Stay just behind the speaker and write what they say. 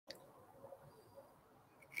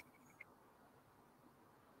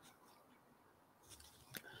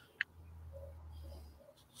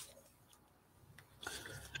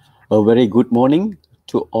A very good morning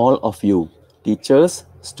to all of you, teachers,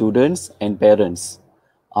 students, and parents.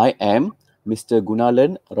 I am Mr.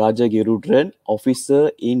 Gunalan Rajagirudran,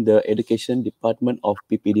 officer in the Education Department of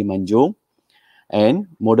PPD Manjung and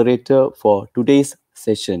moderator for today's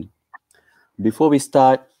session. Before we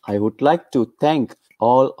start, I would like to thank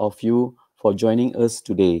all of you for joining us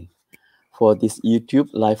today for this YouTube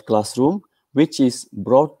live classroom, which is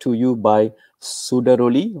brought to you by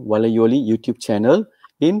Sudaroli Walayoli YouTube channel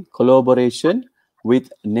in collaboration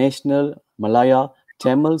with National Malaya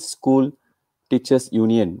Tamil School Teachers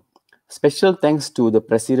Union. Special thanks to the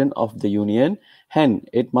President of the Union and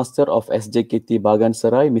Headmaster of SJKT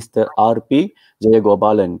Bagansarai, Mr. R.P.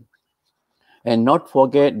 Jayagopalan. And not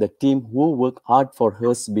forget the team who work hard for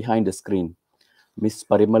us behind the screen. Miss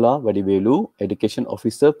Parimala Vadivelu, Education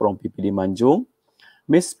Officer from PPD Manjung,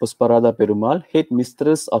 Miss Pusparada Perumal, Head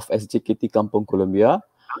Mistress of SJKT Kampung Columbia,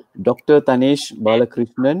 Dr. Tanesh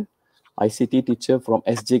Balakrishnan, ICT teacher from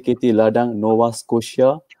SJKT Ladang Nova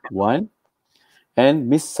Scotia 1, and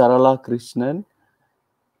Miss Sarala Krishnan,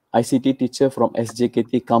 ICT teacher from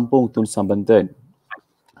SJKT Kampung Tun Sambantan.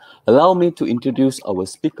 Allow me to introduce our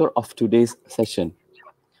speaker of today's session.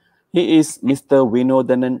 He is Mr.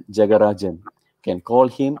 Vinothanan Jagarajan. Can call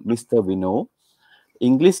him Mr. Vino,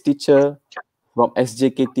 English teacher from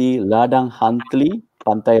SJKT Ladang Huntly,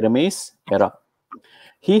 Pantai Remis, Perak.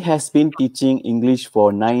 He has been teaching English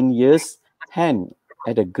for 9 years and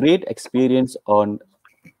had a great experience on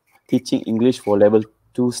teaching English for level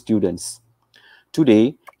 2 students.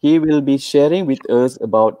 Today, he will be sharing with us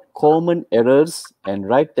about common errors and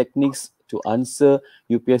right techniques to answer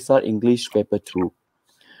UPSR English Paper 2.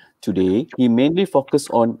 Today, he mainly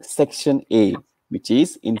focused on Section A, which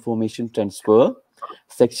is Information Transfer,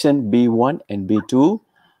 Section B1 and B2,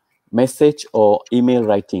 Message or Email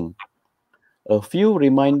Writing. A few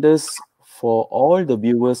reminders for all the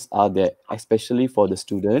viewers are there, especially for the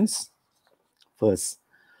students. First,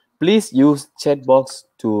 please use chat box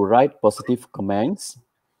to write positive comments.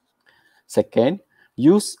 Second,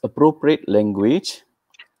 use appropriate language.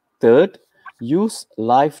 Third, use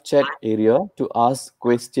live chat area to ask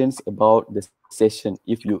questions about the session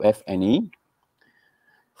if you have any.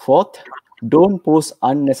 Fourth, don't post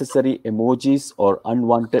unnecessary emojis or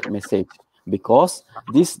unwanted message because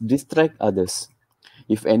this distract others.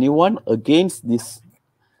 If anyone against this,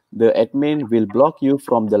 the admin will block you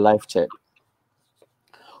from the live chat.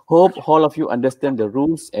 Hope all of you understand the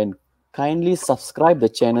rules and kindly subscribe the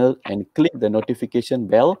channel and click the notification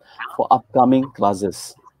bell for upcoming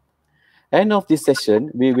classes. End of this session,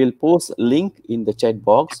 we will post a link in the chat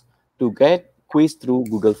box to get quiz through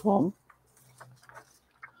Google Form.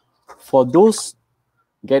 For those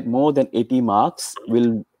get more than 80 marks,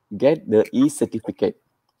 will get the e-certificate.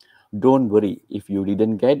 Don't worry if you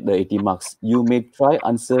didn't get the 80 marks. You may try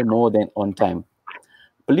answer more than on time.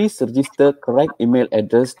 Please register correct email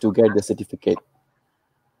address to get the certificate.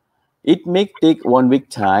 It may take 1 week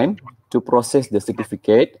time to process the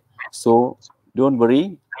certificate, so don't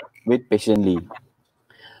worry, wait patiently.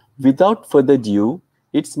 Without further ado,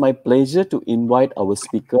 it's my pleasure to invite our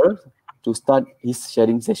speaker to start his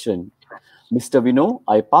sharing session. Mr. Vino,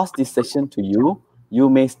 I pass this session to you. You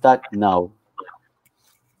may start now.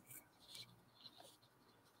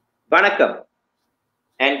 Vanakkam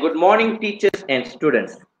and good morning teachers and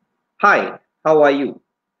students. Hi, how are you?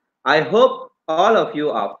 I hope all of you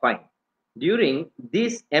are fine. During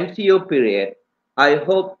this MCO period, I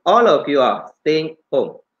hope all of you are staying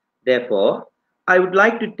home. Therefore, I would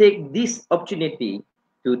like to take this opportunity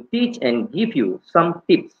to teach and give you some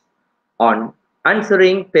tips on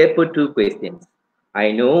answering paper 2 questions.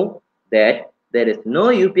 I know that there is no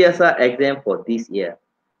UPSR exam for this year,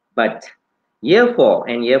 but year 4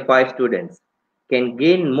 and year 5 students can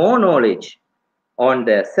gain more knowledge on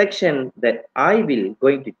the section that I will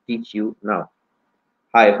going to teach you now.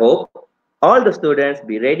 I hope all the students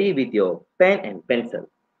be ready with your pen and pencil.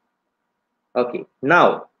 Okay,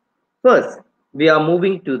 now first we are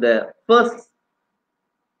moving to the first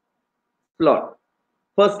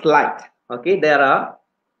slide. Okay, there are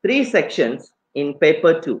 3 sections in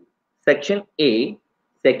paper 2. Section A,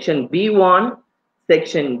 section B1,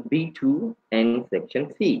 section B2 and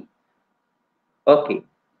section C. Okay,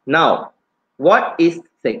 now what is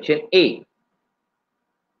section A?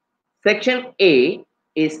 Section A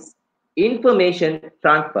is information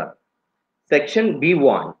transfer. Section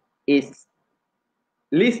B1 is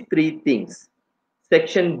list 3 things.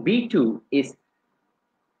 Section B2 is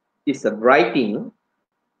a writing,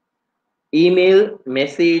 email,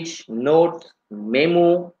 message, notes,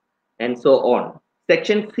 memo, and so on.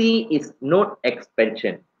 Section C is note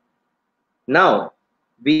expansion. Now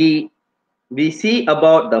we we see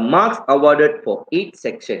about the marks awarded for each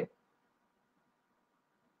section.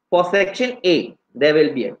 For section A, there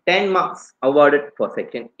will be a 10 marks awarded for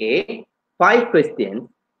section A, 5 questions.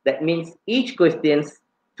 That means each questions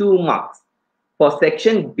 2 marks. For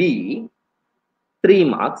section B, 3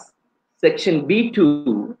 marks. Section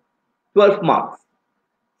B2, 12 marks.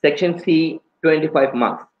 Section C, 25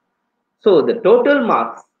 marks. So the total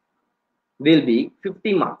marks will be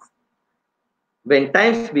 50 marks. When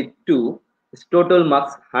times with 2, its total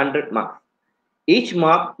marks 100 marks. Each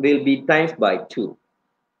mark will be times by 2.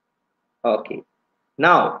 Okay.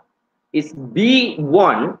 Now, is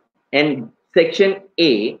B1 and section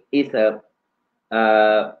A is a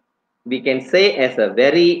we can say as a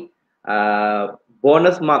very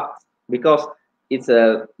bonus marks, because it's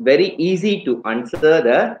a very easy to answer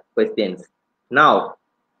the questions. Now,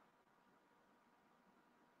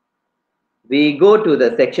 we go to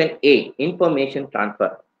the section A, information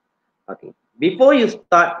transfer. Okay. Before you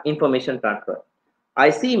start information transfer, I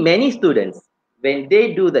see many students, when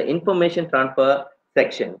they do the information transfer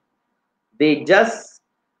section, they just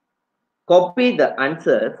copy the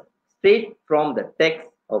answers straight from the text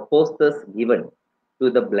or posters given to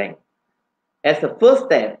the blank. As a first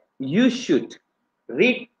step, you should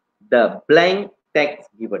read the blank text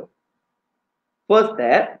given. First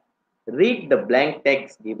step, read the blank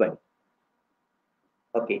text given.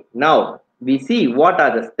 Okay, now we see what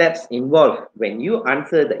are the steps involved when you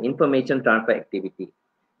answer the information transfer activity.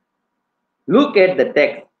 Look at the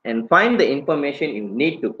text and find the information you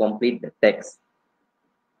need to complete the text.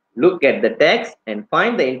 Look at the text and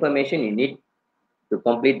find the information you need to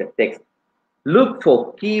complete the text. Look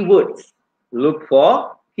for keywords. Look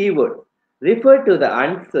for keywords. Refer to the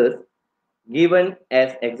answers given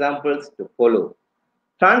as examples to follow.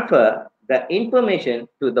 Transfer the information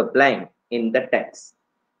to the blank in the text.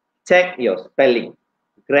 Check your spelling,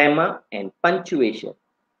 grammar, and punctuation.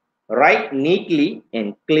 Write neatly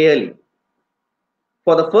and clearly.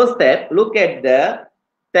 For the first step, look at the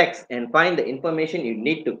text and find the information you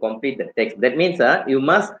need to complete the text. That means you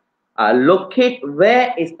must locate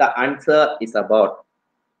where is the answer is about.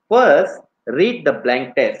 First, read the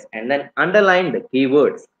blank text and then underline the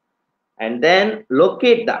keywords. And then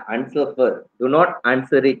locate the answer first. Do not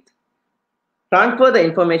answer it. Transfer the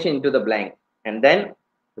information into the blank and then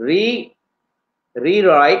rewrite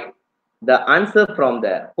the answer from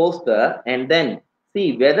the poster and then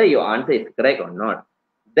see whether your answer is correct or not.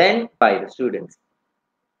 Then by the students.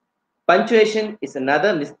 Punctuation is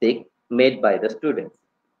another mistake made by the students.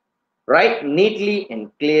 Write neatly and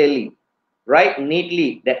clearly. Write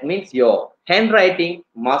neatly, that means your handwriting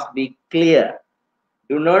must be clear.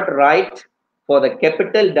 Do not write for the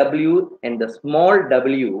capital W and the small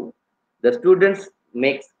w. The students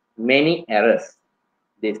make many errors.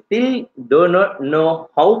 They still do not know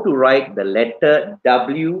how to write the letter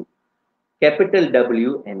W, capital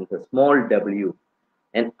W and the small w.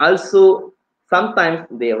 And also sometimes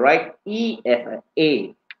they write E as an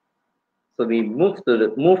A. So we move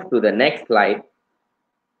to the next slide.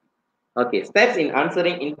 Okay, steps in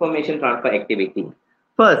answering information transfer activity.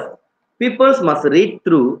 First, pupils must read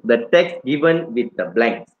through the text given with the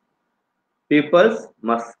blanks. Pupils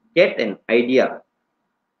must get an idea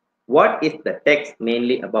what is the text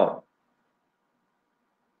mainly about.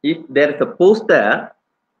 If there is a poster,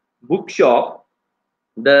 bookshop,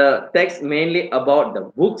 the text mainly about the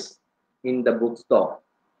books in the bookstore.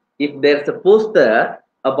 If there is a poster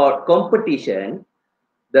about competition,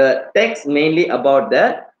 the text mainly about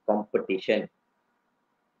the competition.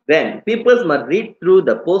 Then people must read through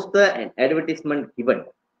the poster and advertisement given.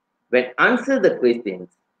 When answer the questions,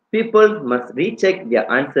 people must recheck their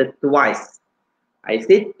answer twice. I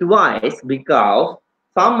say twice because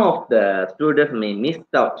some of the students may miss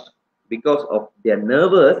out because of their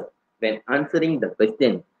nervous when answering the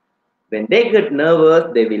question. When they get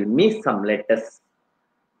nervous, they will miss some letters,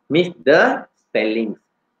 miss the spellings.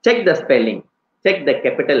 Check the spelling, check the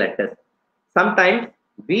capital letters. Sometimes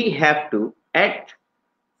we have to add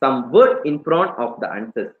some word in front of the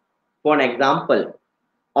answers. For an example,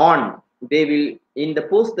 on, they will, in the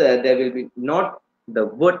poster, there will be not the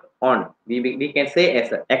word on. We can say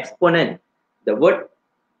as an exponent. The word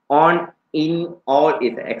on, in, all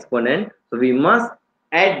is an exponent. So we must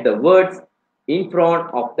add the words in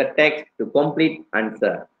front of the text to complete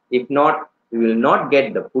answer. If not, we will not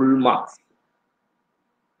get the full marks.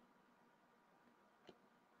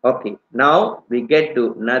 Okay, now we get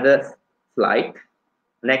to another slide.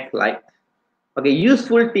 Next slide. Okay,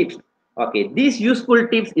 useful tips. Okay, these useful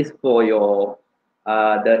tips is for your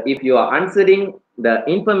if you are answering the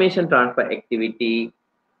information transfer activity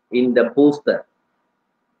in the poster.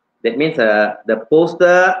 That means the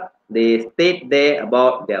poster they state there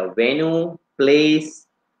about their venue, place,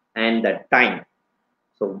 and the time.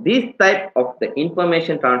 So this type of the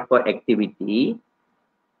information transfer activity.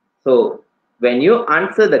 So when you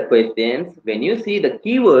answer the questions, when you see the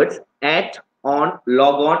keywords at, on,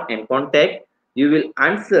 log on, and contact, you will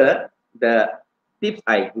answer the tips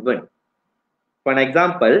I given. For an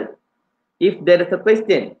example, if there is a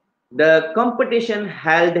question, the competition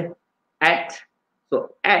held at,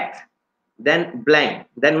 so at, then blank,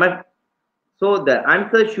 then must, so the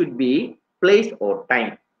answer should be place or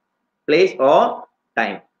time, place or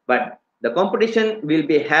time. But the competition will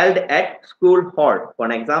be held at school hall. For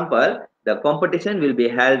an example, the competition will be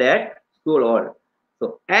held at school hall.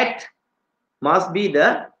 So at must be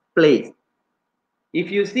the place. If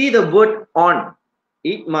you see the word on,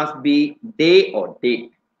 it must be day or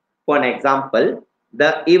date. For an example,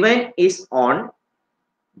 the event is on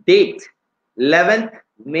date 11th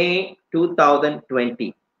May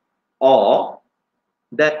 2020, or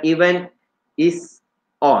the event is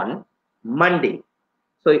on Monday.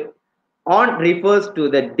 So on refers to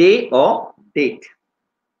the day or date.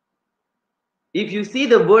 If you see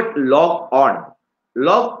the word log on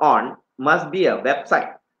must be a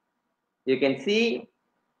website. You can see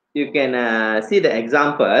the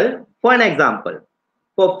example. For an example,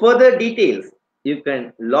 for further details, you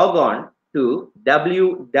can log on to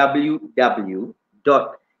www.edu.com.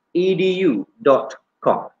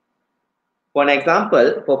 For an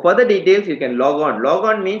example, for further details, you can log on. Log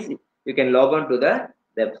on means you can log on to the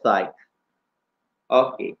website.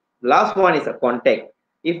 Okay. Last one is a contact.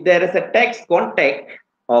 If there is a text contact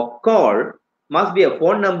or call, must be a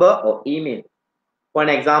phone number or email. For an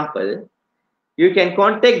example, you can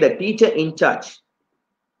contact the teacher in charge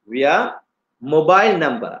via mobile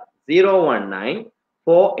number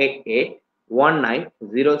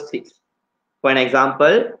 019-488-1906. For an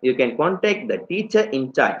example, you can contact the teacher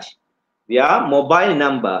in charge via mobile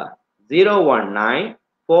number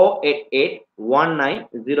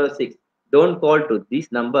 019-488-1906. Don't call to this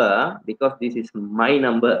number because this is my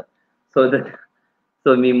number. So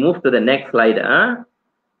we move to the next slide.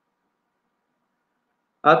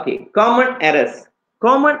 Okay, common errors.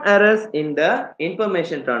 Common errors in the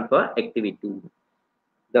information transfer activity.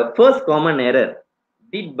 The first common error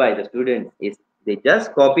did by the students is they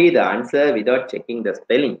just copy the answer without checking the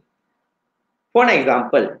spelling. For an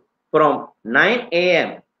example, from 9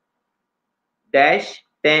 a.m. dash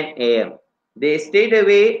 10 a.m. they straight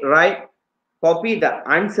away copy the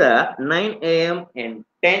answer 9 a.m. and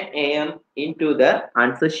 10 a.m. into the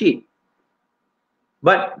answer sheet.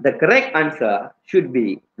 But the correct answer should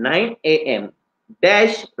be 9 a.m.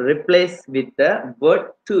 dash replaced with the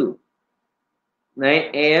word to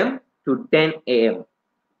 9 a.m. to 10 a.m.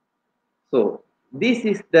 So this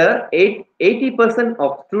is the 80%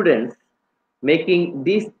 of students making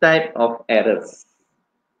this type of errors.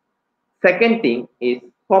 Second thing is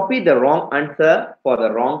copy the wrong answer for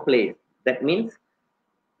the wrong place. That means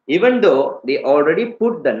even though they already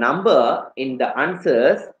put the number in the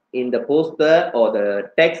answers in the poster or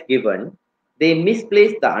the text given, they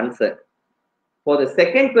misplace the answer. For the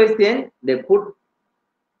second question, they put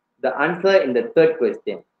the answer in the third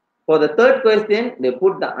question. For the third question, they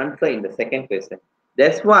put the answer in the second question.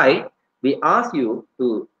 That's why we ask you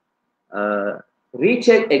to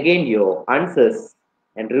recheck again your answers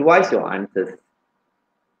and revise your answers.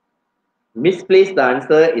 Misplace the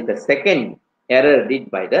answer is the second error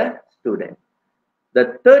did by the student.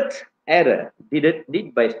 The third error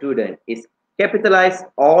did by student is capitalize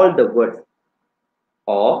all the words,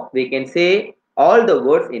 or we can say all the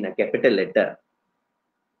words in a capital letter.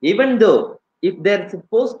 Even though if there's a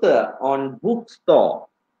poster on bookstore,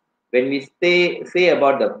 when we say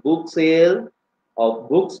about the book sale or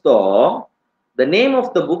bookstore, the name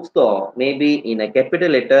of the bookstore may be in a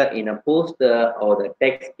capital letter in a poster or the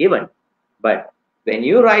text given. But when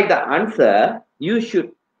you write the answer, you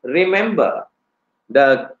should remember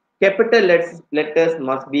the capital letters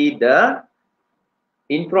must be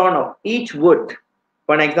in front of each word.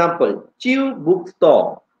 For an example, chew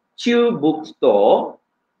bookstore,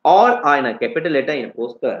 all are in a capital letter in a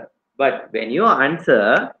poster. But when you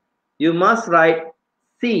answer, you must write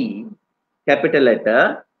C capital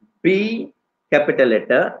letter, B capital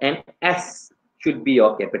letter, and S should be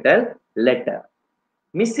your capital letter.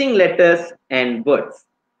 Missing letters and words.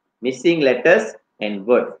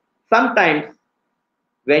 Sometimes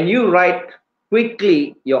when you write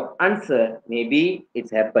quickly your answer, maybe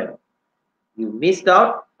it's happened. You missed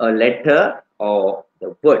out a letter or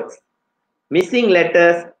the words. Missing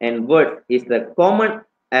letters and words is the common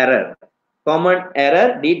error. Common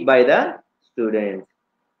error did by the students.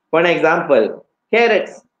 For an example,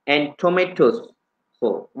 carrots and tomatoes.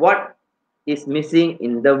 So what is missing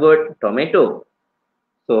in the word tomato?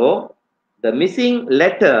 So the missing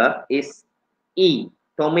letter is E,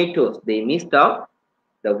 tomatoes. They missed out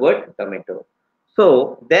the word tomato.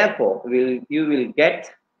 So therefore, you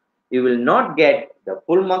will not get the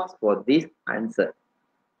full marks for this answer.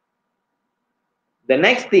 The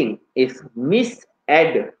next thing is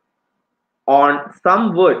misadd on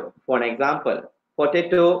some word. For an example,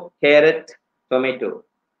 potato, carrot, tomato.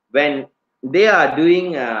 When they are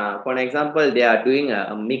doing, for an example, they are doing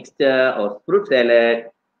a mixture or fruit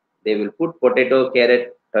salad, they will put potato,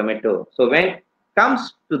 carrot, tomato. So when it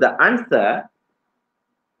comes to the answer,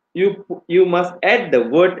 you must add the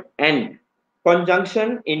word and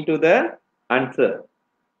conjunction into the answer.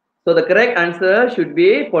 So the correct answer should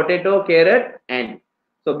be potato, carrot, and.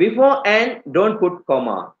 So before and, don't put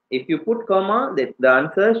comma. If you put comma, the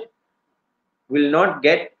answer will not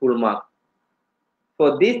get full mark.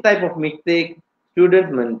 For this type of mistake,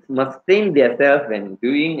 students must train themselves when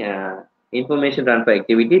doing information transfer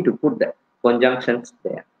activity to put the conjunctions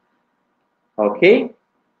there. Okay.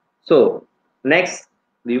 So next,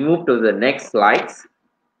 we move to the next slides.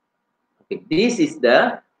 Okay, this is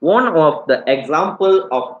the one of the example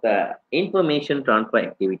of the information transfer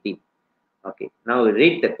activity. Okay, now we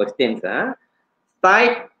read the questions.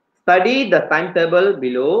 Study the timetable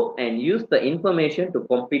below and use the information to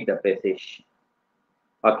complete the passage.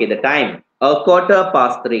 Okay, the time, a quarter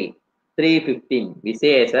past 3, 3:15. We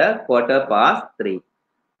say as a quarter past 3.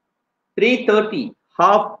 3:30,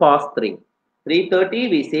 half past 3. 3:30,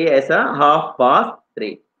 we say as a half past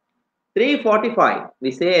 3. 3:45,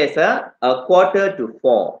 we say as a quarter to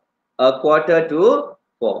 4. A quarter to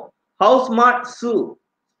 4. How smart Sue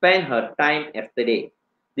spent her time yesterday?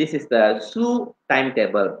 This is the Sue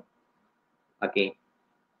timetable. Okay.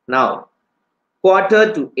 Now,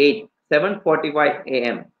 quarter to 8, 7:45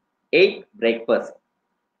 a.m. 8 breakfast.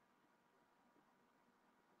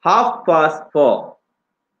 Half past 4,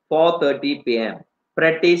 4:30 p.m.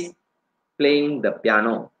 practice playing the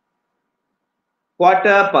piano.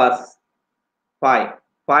 Quarter past 5,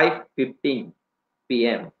 5:15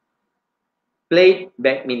 p.m. played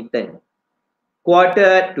badminton.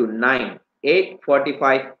 Quarter to 9,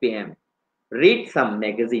 8:45 p.m. read some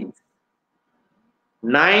magazines.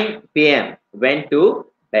 9 p.m. went to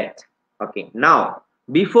bed. Okay, now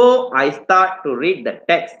before I start to read the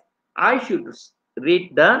text, I should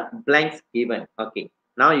read the blanks given. Okay,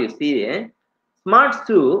 now you see Smart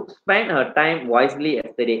Sue spent her time wisely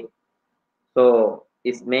yesterday. So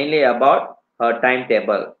it's mainly about her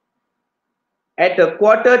timetable. At a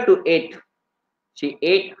quarter to 8, she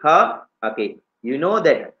ate her. Okay, you know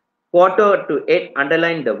that quarter to 8,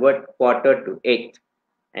 underline the word quarter to 8.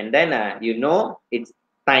 And then you know it's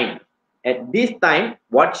time. At this time,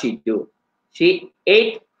 what she do? She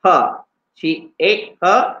ate her. She ate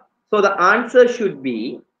her. So the answer should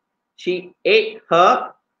be she ate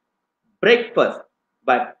her breakfast.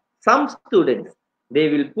 But some students, they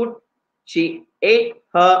will put she ate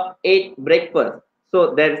her breakfast.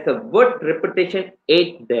 So there is a word repetition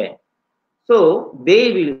ate there. So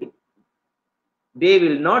they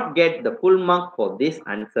will not get the full mark for this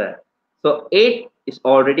answer. So 8 is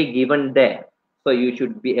already given there. So you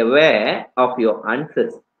should be aware of your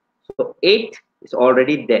answers. So 8 is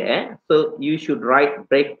already there. So you should write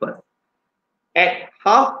breakfast. At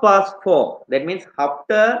half past 4, that means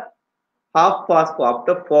after half past 4,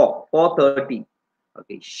 after 4, 4:30.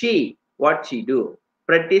 Okay, what she do?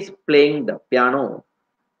 Practice playing the piano.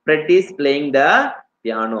 Practice playing the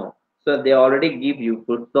piano. So they already give you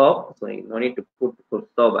full stop. So you no need to put full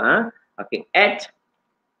stop. Okay, at,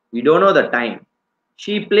 you don't know the time.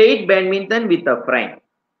 She played badminton with a friend.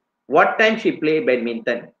 What time she played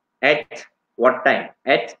badminton? At what time?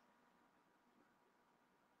 At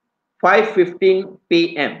 5:15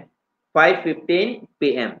 p.m. 5:15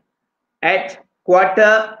 p.m. At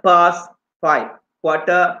quarter past 5.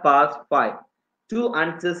 Quarter past 5. Two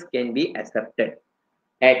answers can be accepted.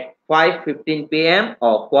 At 5:15 p.m.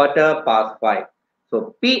 or quarter past 5.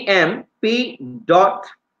 So p.m. p dot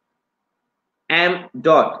m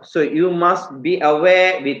dot. So you must be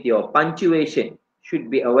aware with your punctuation. Should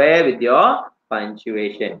be aware with your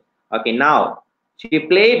punctuation. Okay, now she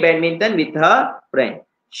play badminton with her friend.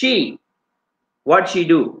 She, what she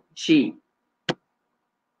do? She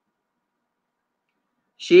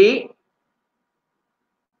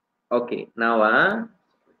okay, now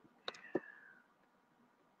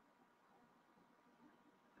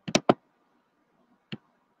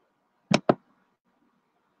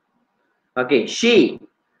okay, she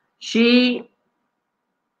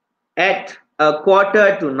at a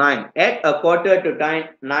quarter to 9. At a quarter to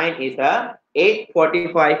 9 is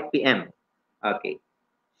 8:45 p.m. Okay.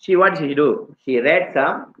 what she do? She read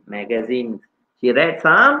some magazines. She read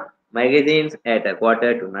some magazines at a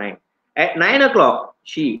 8:45. At 9 o'clock,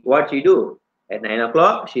 what she do? At 9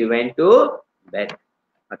 o'clock, she went to bed.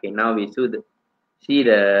 Okay, now we should see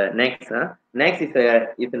the next. Next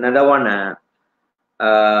is another one.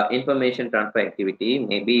 Information transfer activity.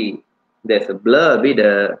 Maybe there's a blur a bit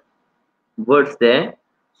words there.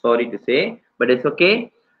 Sorry to say, but it's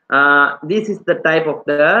okay. This is the type of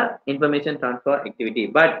the information transfer activity.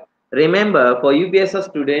 But remember, for UPSR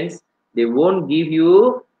students, they won't give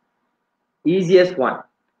you easiest one.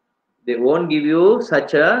 They won't give you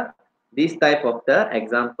such a this type of the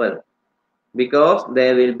example, because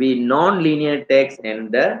there will be non-linear text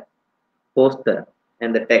and the poster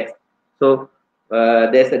and the text. So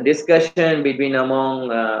there's a discussion between among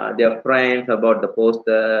their friends about the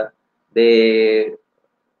poster. They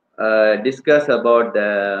discuss about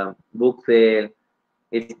the book sale.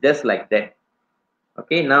 It's just like that.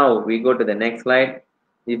 Okay, now we go to the next slide.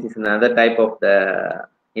 This is another type of the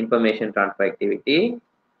information transfer activity.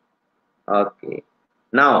 Okay,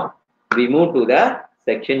 now we move to the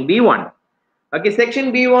section B1. Okay,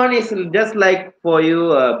 section B1 is just like for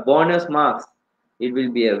you bonus marks. It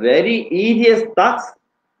will be a very easiest task,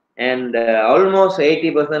 and almost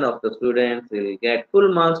 80% of the students will get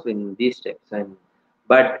full marks in this section.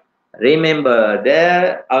 But remember,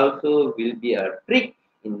 there also will be a trick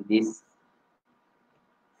in this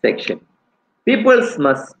section. People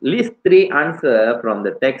must list 3 answers from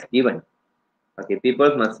the text given. Okay,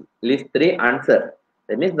 people must list 3 answers.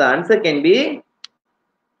 That means the answer can be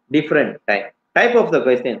different type of the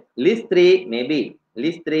question. List 3, maybe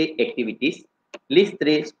list 3 activities, list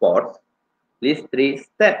 3 sports, list 3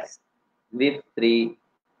 steps, list 3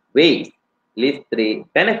 ways, list 3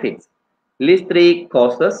 benefits, list 3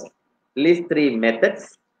 causes, list 3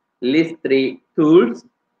 methods, list 3 tools,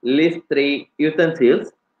 list 3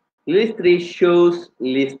 utensils, list 3 shows,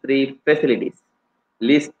 list 3 facilities,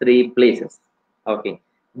 list 3 places. Okay,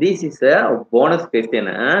 this is a bonus question.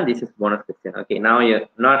 This is bonus question. Okay, now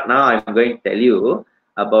I'm going to tell you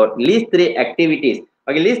about list 3 activities.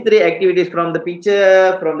 Okay, list 3 activities from the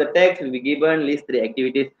picture, from the text will be given list 3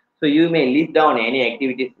 activities. So you may list down any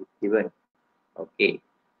activities given. Okay,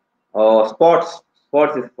 or sports.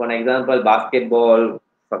 Sports is, for example, basketball,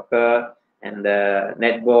 soccer, and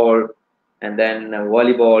netball, and then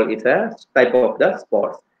volleyball is a type of the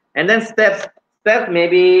sports. And then steps. Steps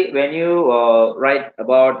maybe when you write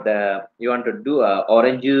about the, you want to do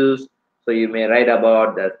orange juice, so you may write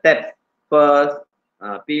about the steps. First,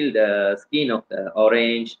 peel the skin of the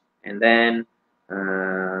orange, and then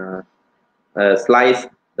slice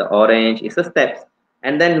the orange. It's a steps.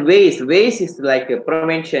 And then ways. Ways is like a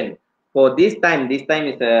prevention. For this time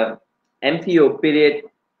is a MCO period,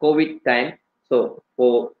 COVID time. So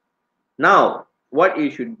for now, what you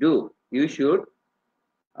should do, you should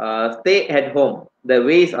stay at home. The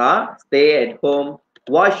ways are stay at home,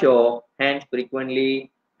 wash your hands frequently,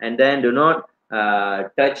 and then do not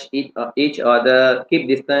touch each other, keep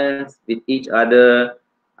distance with each other,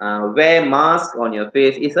 wear mask on your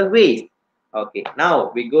face is a waste. Okay,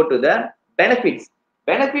 now we go to the benefits.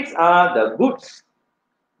 Benefits are the goods.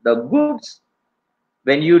 The goods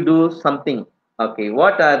when you do something. Okay,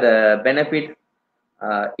 what are the benefits?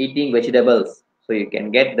 Eating vegetables, so you can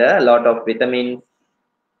get the lot of vitamins.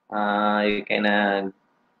 You can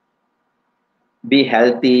be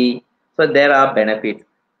healthy. So there are benefits.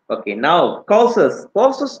 Okay, now causes.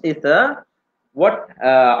 Causes is what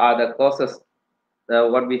are the causes?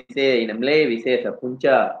 What we say in Malay, we say a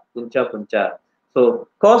punca. So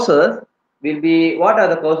causes will be, what are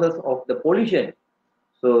the causes of the pollution?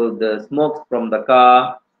 So the smokes from the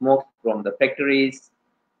car, smokes from the factories,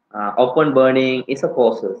 open burning is a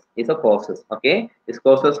causes. Okay, it's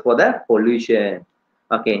causes for the pollution.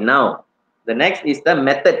 Okay, now the next is the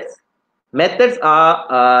methods. Methods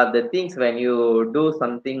are the things when you do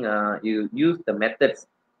something, you use the methods.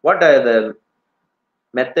 What are the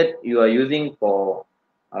method you are using for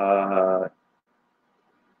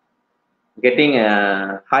getting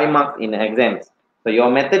high marks in exams? So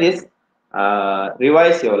your method is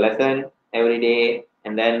revise your lesson every day,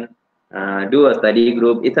 and then do a study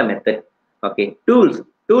group. It's a method. Okay, tools.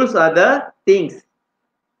 Tools are the things.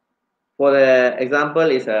 For the example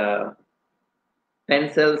is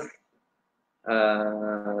pencils,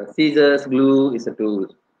 scissors, glue is a tool.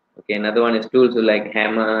 Okay, another one is tools like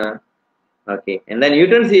hammer. Okay, and then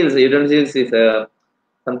utensils. Utensils is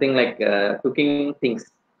something like cooking things.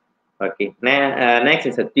 Okay, next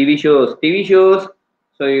is a TV shows. TV shows.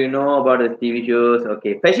 So you know about the TV shows.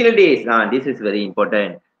 Okay, facilities. This is very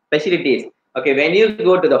important. Facilities. Okay, when you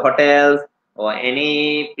go to the hotels, or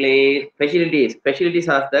any place facilities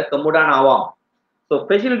as the kemudahan awam. So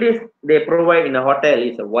facilities they provide in a hotel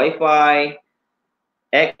is a Wi-Fi,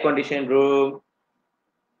 air conditioned room,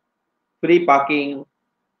 free parking,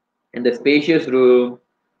 and the spacious room.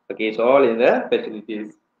 Okay, so all in the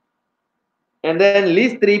facilities. And then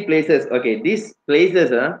list three places. Okay, these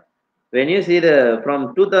places, when you see the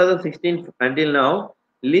from 2016 until now,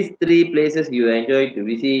 list three places you enjoy to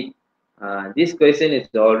visit. This question is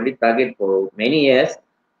already target for many years.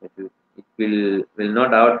 It will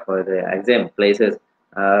not out for the exam places.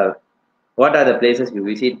 Uh, what are the places you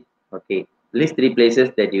visit? Okay, list three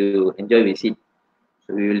places that you enjoy visit.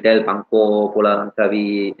 So we will tell Pangko, Pulau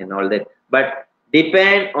Langkawi, and all that. But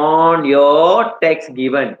depend on your text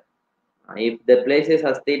given. If the places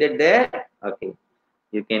are stated there, okay,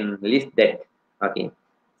 you can list that. Okay.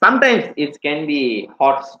 Sometimes it can be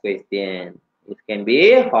hot question. It can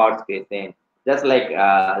be hot question. Just like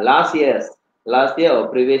last year or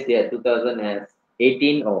previous year,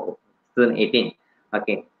 2018 or 2018.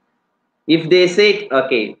 Okay. If they say,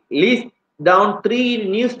 okay, list down three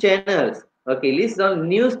news channels. Okay, list down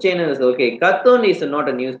news channels. Okay, cartoon is not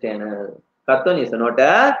a news channel. Cartoon is not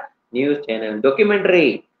a news channel.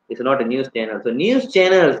 Documentary is not a news channel. So news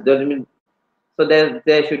channels doesn't mean, so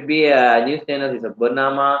there should be a news channel is a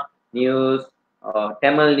Burnama news,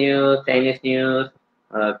 Tamil news, Chinese news,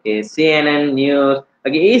 okay, CNN news.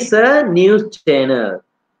 Okay, it's a news channel.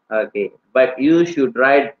 Okay, but you should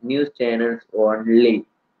write news channels only,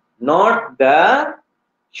 not the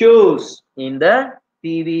shows in the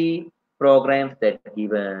TV programs that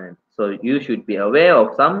given. So you should be aware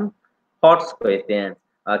of some hot questions.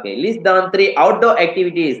 Okay, list down three outdoor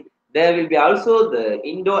activities. There will be also the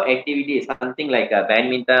indoor activities, something like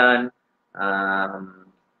badminton. Um,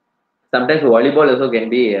 Sometimes volleyball also can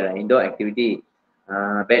be indoor activity.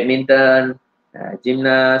 Badminton,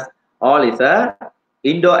 gymnast, all is a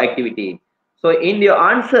indoor activity. So in your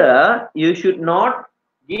answer, you should not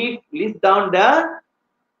give list down the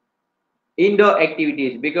indoor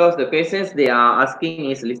activities because the questions they are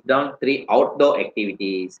asking is list down three outdoor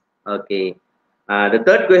activities. Okay. The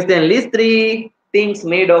third question, list three things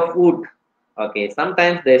made of wood. Okay.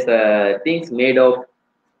 Sometimes there's things made of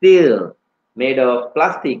steel, made of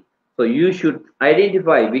plastic. So you should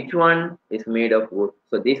identify which one is made of wood.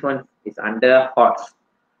 So this one is under HOTS,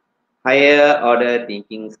 higher order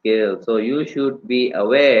thinking skill. So you should be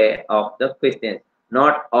aware of the questions.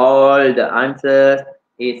 Not all the answers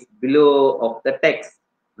is below of the text.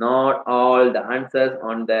 Not all the answers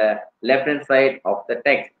on the left hand side of the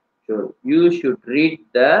text. So you should read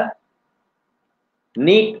the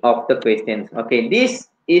need of the questions. Okay, this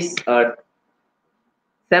is a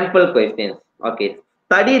sample questions. Okay,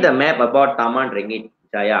 study the map about Taman Ringit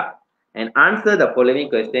Jaya and answer the following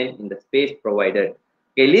question in the space provided.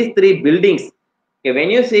 Okay, list three buildings. Okay,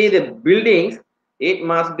 when you say the buildings, it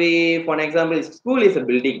must be, for an example, school is a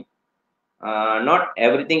building. Not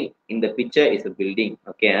everything in the picture is a building.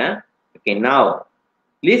 Okay, okay. Now,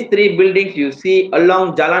 list three buildings you see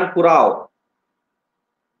along Jalan Kurau.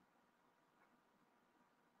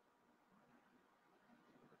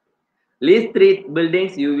 List three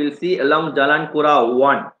buildings you will see along Jalan Kurau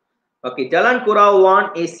 1. Okay, Jalan Kurau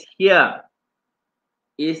 1 is here.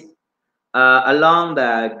 Is along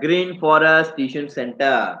the Green Forest Tuition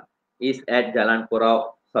Center. Is at Jalan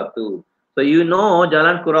Kurau 1. So you know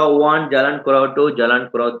Jalan Kurau 1, Jalan Kurau 2,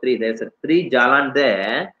 Jalan Kurau 3. There's a three jalan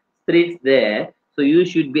there, streets there. So you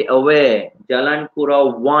should be aware. Jalan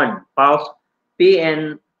Kurau 1, Paus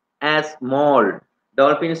PNS Mall,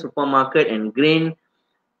 Dolphin Supermarket, and Green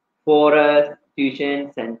Forest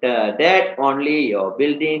Tuition Center. That only your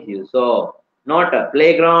buildings you saw. Not a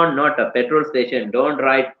playground, not a petrol station. Don't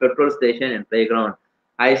write petrol station and playground.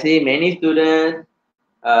 I see many students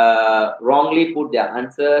wrongly put their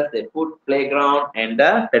answers. They put playground and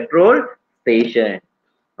the petrol station.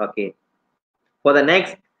 Okay. For the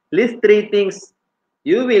next, list three things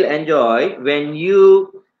you will enjoy when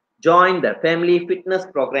you join the family fitness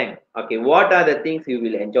program. Okay. What are the things you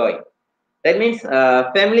will enjoy? That means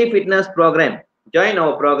family fitness program. Join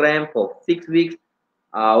our program for 6 weeks,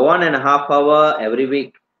 1.5 hours every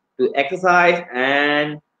week to exercise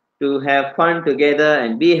and to have fun together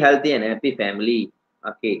and be healthy and happy family.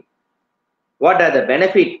 Okay. What are the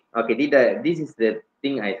benefit? Okay, this is the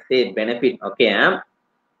thing I said benefit. Okay,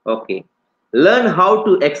 okay. Learn how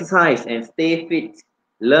to exercise and stay fit.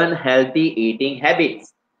 Learn healthy eating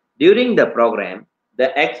habits. During the program,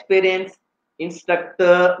 the experienced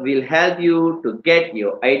instructor will help you to get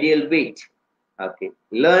your ideal weight. Okay.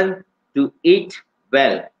 Learn to eat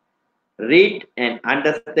well. Read and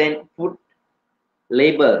understand food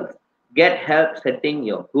labels. Get help setting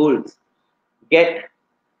your goals. Get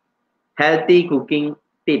healthy cooking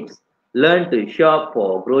tips. Learn to shop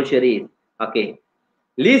for groceries. Okay.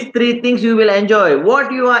 List three things you will enjoy.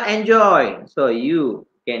 What you are enjoy. So you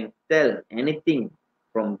can tell anything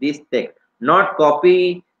from this text. Not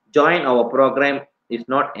copy. Join our program is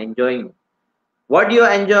not enjoying. What do you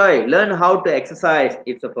enjoy? Learn how to exercise.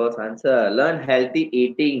 It's the first answer. Learn healthy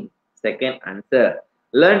eating. Second answer.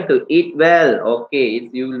 Learn to eat well. Okay,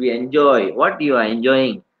 you will be enjoy. What you are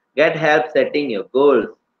enjoying? Get help setting your goals.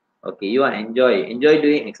 Okay, you are enjoy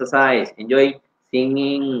doing exercise. Enjoy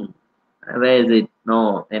singing. Where is it?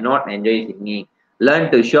 No, they're not enjoy singing.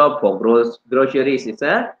 Learn to shop for groceries. Is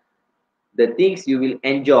the things you will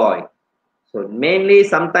enjoy. So mainly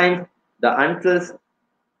sometimes the answers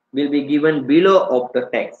will be given below of the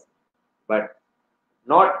text, but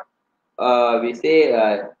not we say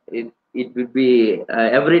it would be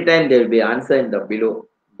every time there will be answer in the below,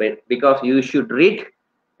 but because you should read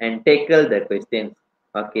and tackle the questions.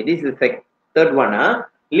 Okay, this is the third one.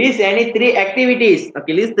 List any three activities.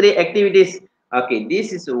 Okay, list three activities. Okay,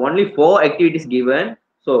 this is only four activities given,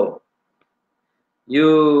 so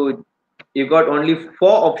you you got only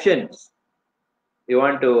four options. You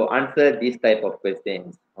want to answer this type of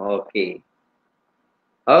questions. Okay.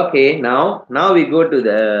 Okay, now we go to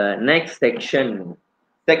the next section.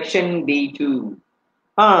 Section B2.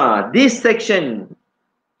 This section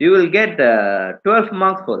you will get 12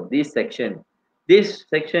 marks for this section. This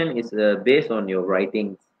section is based on your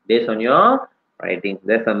writings. Based on your writings.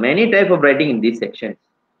 There's a many type of writing in this section.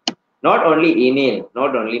 Not only email,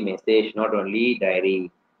 not only message, not only diary.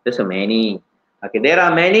 There's so many. Okay, there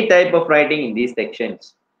are many type of writing in these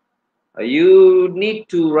sections. You need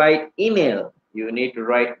to write email, you need to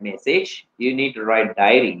write message, you need to write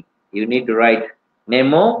diary, you need to write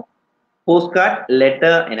memo, postcard,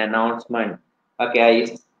 letter, and announcement.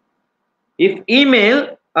 Okay, if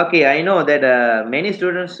email, okay, I know that many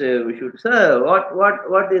students should, sir,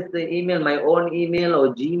 what is the email? My own email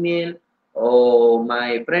or Gmail or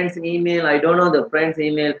my friend's email? I don't know the friend's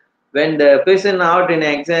email. When the person out in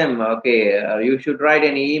exam, okay, you should write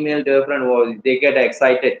an email to a friend. Or they get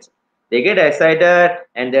excited. They get excited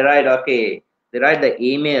and they write, okay, they write the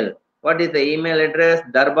email. What is the email address?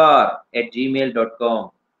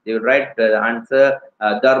 darbar@gmail.com. They will write the answer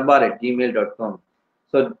darbar@gmail.com.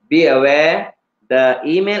 So be aware, the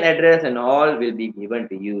email address and all will be given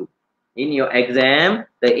to you. In your exam,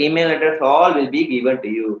 the email address all will be given to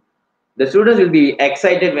you. The students will be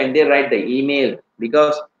excited when they write the email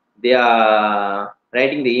because they are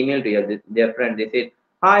writing the email to their friend. They say,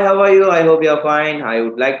 hi, how are you? I hope you are fine. I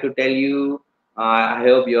would like to tell you, I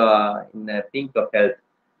hope you are in the pink of health.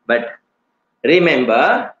 But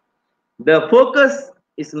remember, the focus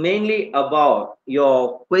is mainly about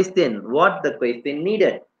your question, what the question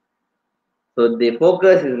needed. So the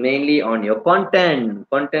focus is mainly on your content,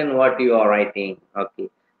 what you are writing. Okay.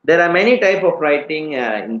 There are many type of writing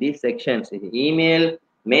in these sections: email,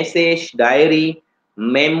 message, diary,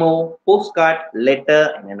 memo, postcard,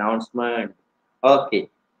 letter, and announcement. Okay.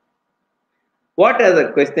 What are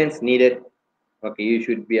the questions needed? Okay, you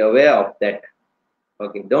should be aware of that.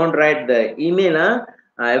 Okay, don't write the email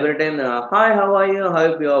every time. Hi, how are you?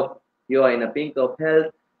 Hope you are in a pink of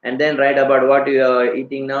health, and then write about what you are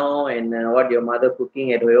eating now and what your mother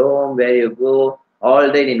cooking at home, where you go, all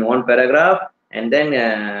that in one paragraph, and then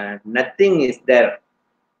nothing is there.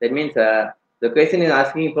 That means the question is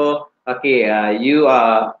asking for, okay, you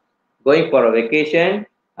are going for a vacation.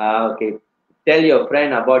 Okay, tell your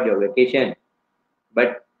friend about your vacation.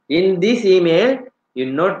 But in this email, you're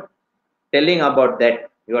not telling about that.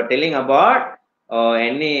 You are telling about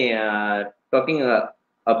any talking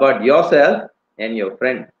about yourself and your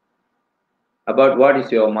friend, about what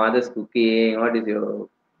is your mother's cooking, what is your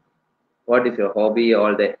hobby,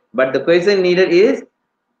 all that. But the question needed is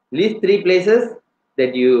list three places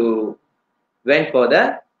that you went for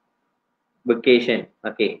the vacation.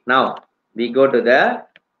 Okay, now we go to the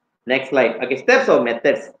next slide. Okay, steps or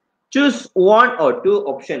methods. Choose one or two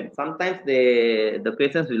options. Sometimes the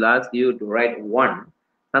questions will ask you to write one.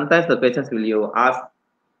 Sometimes the questions will you ask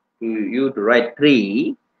you to write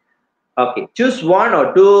three. Okay, choose one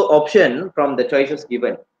or two option from the choices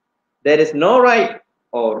given. There is no right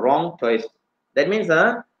or wrong choice. That means,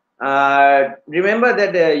 remember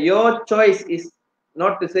that your choice is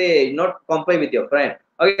not to say, not compare with your friend.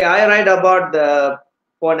 Okay, I write about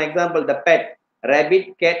for an example, the pet,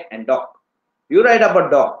 rabbit, cat, and dog. You write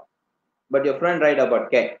about dog, but your friend write about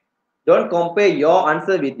cat. Don't compare your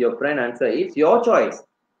answer with your friend answer. It's your choice.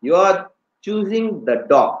 You are choosing the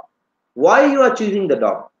dog. Why you are choosing the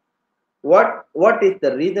dog? What is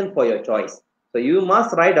the reason for your choice? So you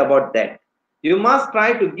must write about that. You must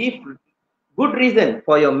try to give good reason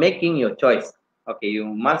for your making your choice. Okay, you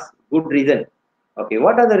must good reason. Okay,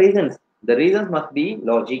 what are the reasons? The reasons must be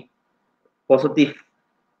logic, positive.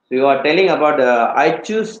 So you are telling about I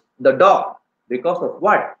choose the dog because of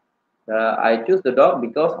what? I choose the dog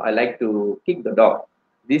because I like to kick the dog.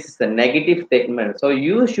 This is a negative statement. So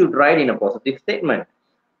you should write in a positive statement.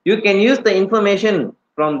 You can use the information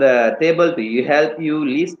from the table to help you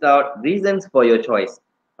list out reasons for your choice.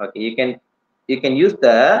 Okay, you can use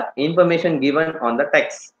the information given on the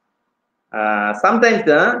text. Sometimes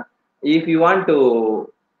if you want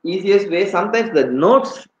to easiest way, sometimes the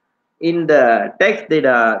notes in the text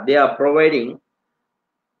that they are providing,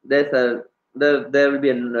 there will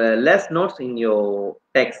be less notes in your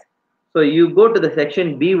text. So you go to the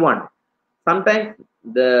section B1. Sometimes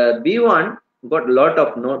the B1 got a lot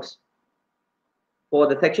of notes. For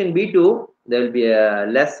the section B2, there will be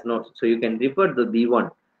less notes. So you can refer to B1.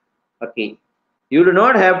 Okay. You do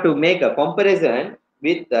not have to make a comparison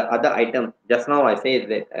with the other items. Just now I said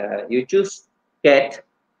that you choose cat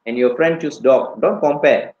and your friend choose dog. Don't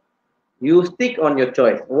compare. You stick on your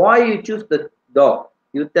choice. Why you choose the dog?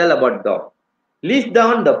 You tell about dog. List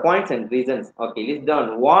down the points and reasons. Okay, list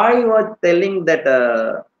down why you are telling that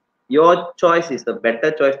your choice is a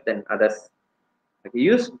better choice than others. Okay,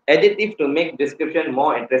 use adjective to make description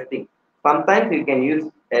more interesting. Sometimes you can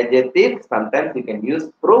use adjectives, sometimes you can use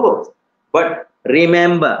proverbs. But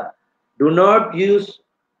remember, do not use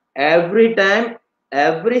every time,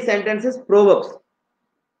 every sentence is proverbs,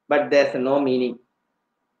 but there's no meaning.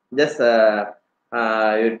 Just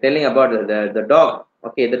you're telling about the dog.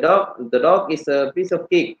 Okay, the dog is a piece of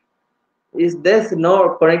cake. Is there's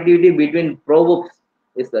no connectivity between proverbs?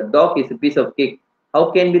 Is the dog is a piece of cake? How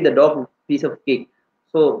can be the dog piece of cake?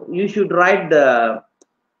 So you should write the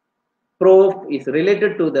proverb is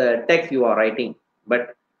related to the text you are writing.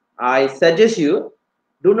 But I suggest you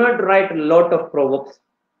do not write a lot of proverbs.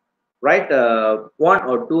 Write one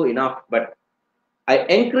or two enough. But I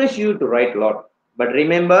encourage you to write a lot. But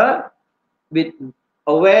remember, with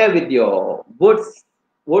aware with your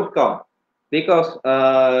word count, because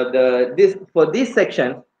the this for this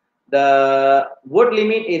section the word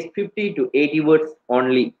limit is 50 to 80 words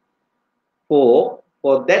only. For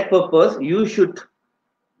that purpose, you should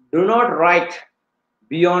do not write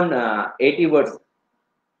beyond 80 words.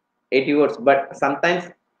 80 words, but sometimes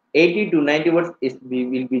 80 to 90 words will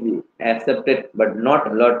be accepted, but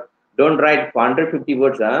not a lot. Don't write 150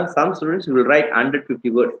 words. Some students will write 150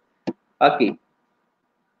 words. Okay.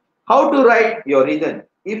 How to write your reason?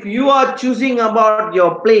 If you are choosing about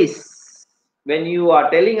your place, when you are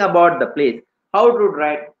telling about the place, how to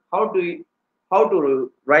write? How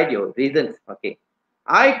to write your reasons? Okay,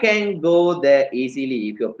 I can go there easily.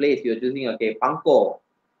 If your place you're choosing, okay, Panko.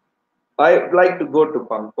 I would like to go to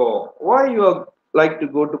Panko. Why you are like to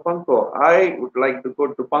go to Panko? I would like to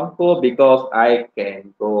go to Panko because I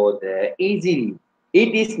can go there easily.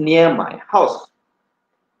 It is near my house.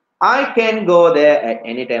 I can go there at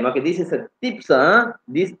any time. Okay, this is a tips.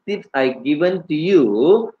 These tips I given to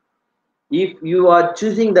you. If you are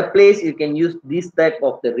choosing the place, you can use this type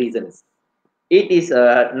of the reasons. It is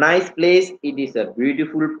a nice place. It is a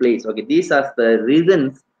beautiful place. Okay, these are the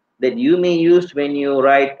reasons that you may use when you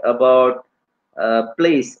write about a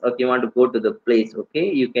place. Okay, you want to go to the place. Okay,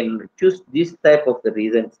 you can choose this type of the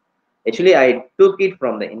reasons. Actually, I took it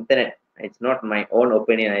from the internet. It's not my own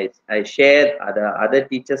opinion. I shared other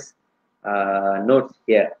teachers notes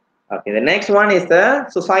here. Okay, the next one is the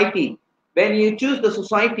society. When you choose the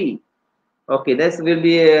society, okay, this will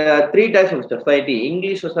be three types of society: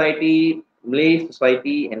 English society, Malay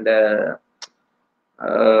society, and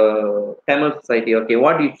Tamil society. Okay,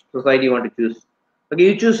 what society you want to choose? Okay,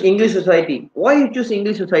 you choose English society. Why you choose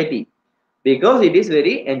English society? Because it is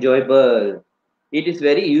very enjoyable. It is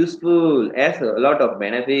very useful, has a lot of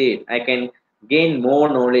benefit. I can gain more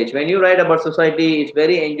knowledge. When you write about society, it's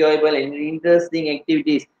very enjoyable and interesting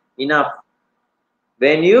activities. Enough.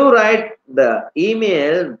 When you write the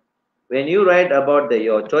email, when you write about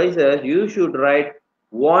your choices, you should write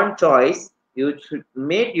one choice. You should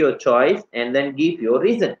make your choice and then give your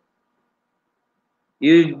reason.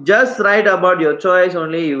 You just write about your choice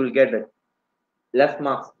only, you will get less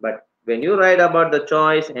marks. But when you write about the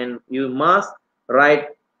choice, and you must write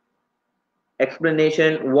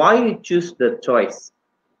explanation why you choose the choice.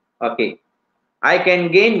 Okay, I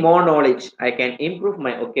can gain more knowledge. I can improve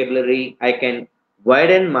my vocabulary. I can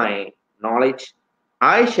widen my knowledge.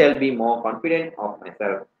 I shall be more confident of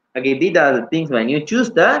myself. Okay, these are the things when you choose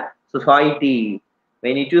the society.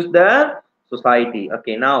 When you choose the society.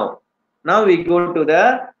 Okay, now we go to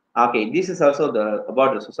the, okay, this is also the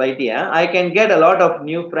about the society. I can get a lot of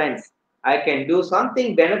new friends. I can do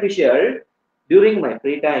something beneficial During my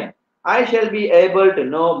free time, I shall be able to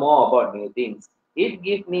know more about new things. It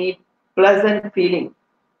gives me pleasant feeling.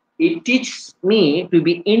 It teaches me to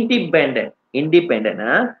be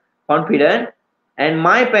confident, and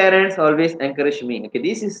my parents always encourage me. Okay,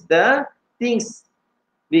 this is the things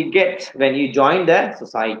we get when you join the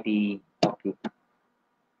society. Okay,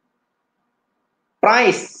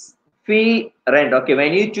 price, fee, rent. Okay,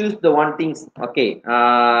 when you choose the one things. Okay,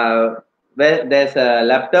 where there's a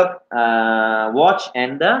laptop, watch,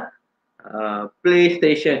 and the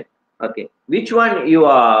PlayStation. Okay, which one you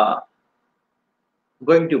are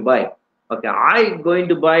going to buy? Okay, I going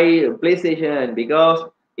to buy PlayStation because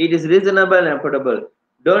it is reasonable and affordable.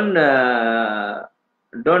 Don't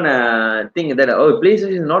think that, oh,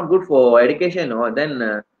 PlayStation is not good for education, or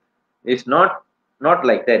then it's not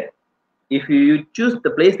like that. If you choose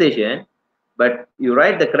the PlayStation, but you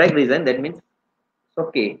write the correct reason, that means it's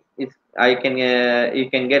okay. It's I can you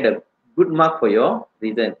can get a good mark for your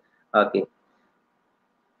reason. Okay.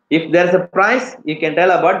 If there's a price, you can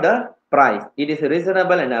tell about the price. It is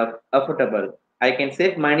reasonable and affordable. I can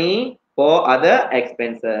save money for other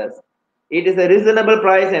expenses. It is a reasonable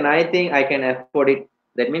price, and I think I can afford it.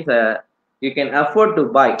 That means you can afford to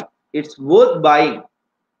buy. It's worth buying.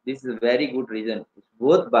 This is a very good reason. It's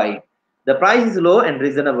worth buying. The price is low and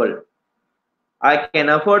reasonable. I can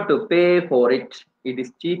afford to pay for it. It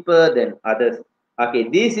is cheaper than others. Okay,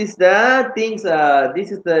 this is the things.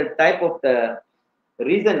 This is the type of the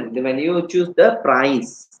reason when you choose the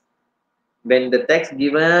price. When the text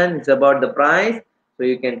given is about the price, so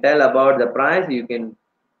you can tell about the price. You can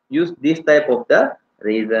use this type of the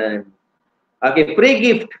reason. Okay, free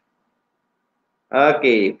gift.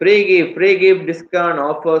 Okay, free gift, discount,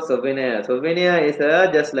 offer, souvenir. Souvenir is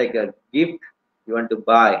just like a gift you want to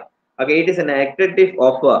buy. Okay, it is an attractive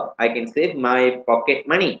offer. I can save my pocket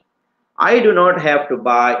money. I do not have to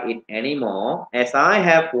buy it anymore as I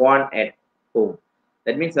have one at home.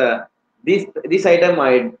 That means this item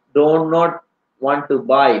I do not want to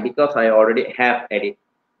buy because I already have it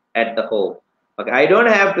at the home. Okay, I don't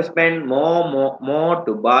have to spend more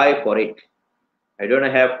to buy for it. I don't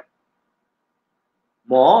have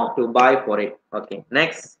more to buy for it. Okay,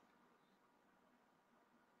 next.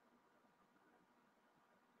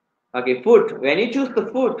 Okay, food. When you choose the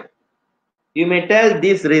food, you may tell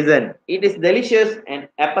this reason. It is delicious and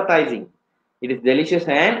appetizing. It is delicious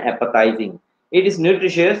and appetizing. It is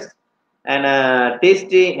nutritious and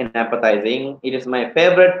tasty and appetizing. It is my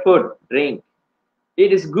favorite food, drink.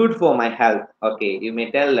 It is good for my health. Okay, you may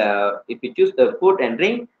tell if you choose the food and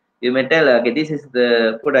drink, you may tell, okay, this is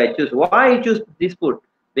the food I choose. Why I choose this food?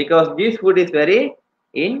 Because this food is very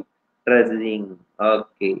interesting.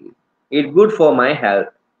 Okay, it's good for my health.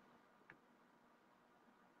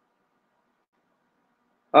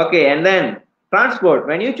 Okay, and then transport.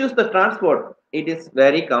 When you choose the transport, it is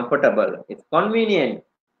very comfortable. It's convenient.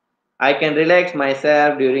 I can relax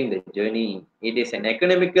myself during the journey. It is an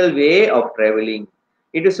economical way of traveling.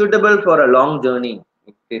 It is suitable for a long journey.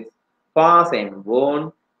 It is fast and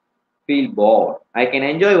won't feel bored. I can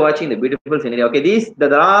enjoy watching the beautiful scenery. Okay, this the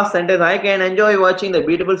last sentence. I can enjoy watching the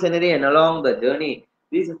beautiful scenery and along the journey.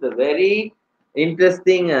 This is the very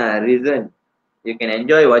interesting reason. You can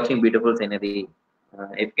enjoy watching beautiful scenery.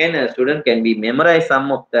 If can a student can be memorize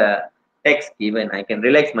some of the text given. I can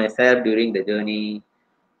relax myself during the journey.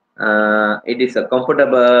 It is a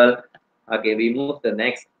comfortable. Okay, we move to the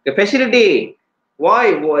next. The facility.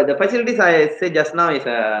 Why the facilities I said just now is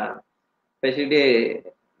a facility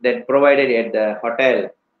that provided at the hotel.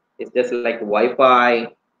 It's just like Wi-Fi,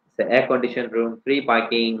 it's an air conditioned room, free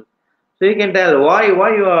parking. So you can tell why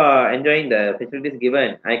you are enjoying the facilities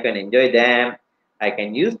given. I can enjoy them. I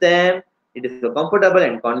can use them. It is so comfortable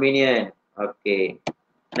and convenient. Okay.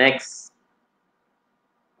 Next.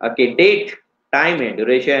 Okay, date, time, and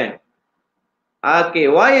duration. Okay,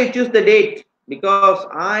 why you choose the date? Because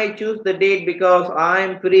I choose the date because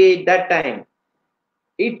I'm free that time.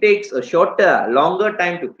 It takes a shorter, longer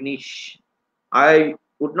time to finish. I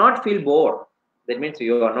would not feel bored. That means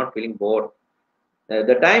you are not feeling bored.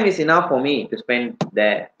 The time is enough for me to spend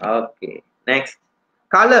there. Okay. Next.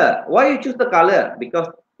 Color. Why you choose the color? Because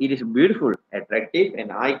it is beautiful, attractive,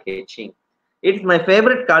 and eye-catching. It's my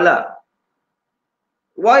favorite color.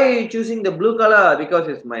 Why are you choosing the blue color? Because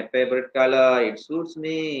it's my favorite color. It suits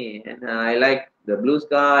me, and I like the blue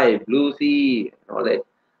sky, blue sea, and all that.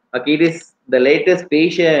 Okay, it is the latest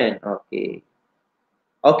fashion. Okay.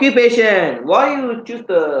 Occupation. Why you choose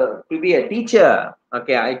to be a teacher?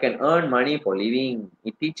 Okay, I can earn money for living.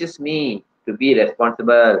 It teaches me to be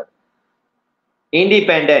responsible,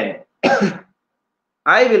 independent.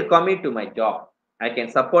 I will commit to my job. I can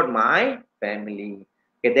support my family.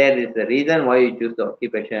 Okay, there is the reason why you choose the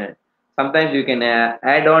occupation. Sometimes you can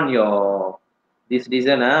add on your this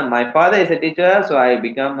reason. My father is a teacher, so I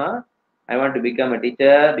want to become a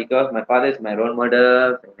teacher because my father is my role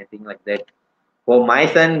model, anything like that. For my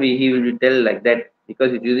son, he will tell like that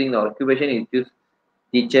because he's using the occupation, he choose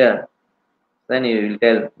teacher. Then he will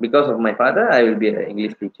tell because of my father, I will be an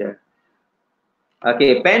English teacher.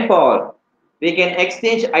 Okay, pen pal. We can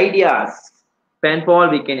exchange ideas. Pen pal,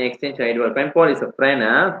 we can exchange ideas. Pen pal is a friend,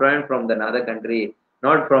 friend from another country,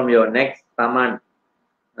 not from your next taman.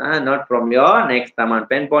 Not from your next taman.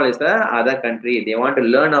 Pen pal is the other country. They want to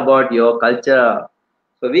learn about your culture.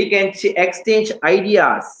 So we can exchange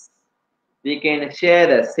ideas. We can share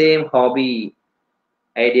the same hobby,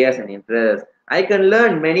 ideas and interests. I can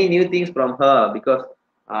learn many new things from her because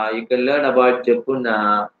you can learn about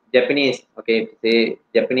Japanese. Okay, say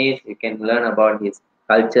Japanese, you can learn about his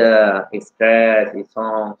culture, his dress, his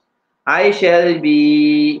songs. I shall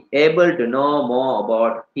be able to know more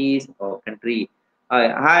about his or country.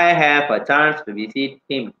 I have a chance to visit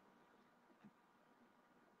him.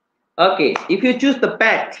 Okay, if you choose the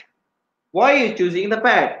pet, why are you choosing the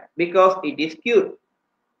pet? Because it is cute.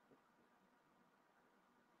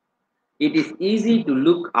 It is easy to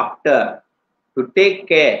look after, to take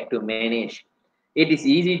care, to manage. It is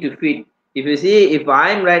easy to feed. If you see, if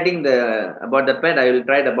I am writing the about the pet, I will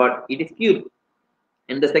write about it is cute.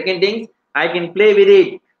 And the second thing, I can play with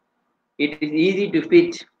it. It is easy to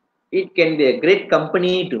feed. It can be a great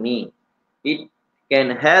company to me. It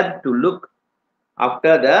can help to look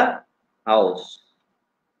after the house.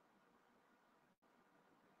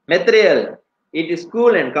 Material. It is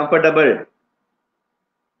cool and comfortable.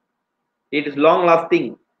 It is long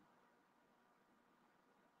lasting.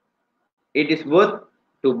 It is worth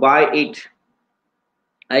to buy it.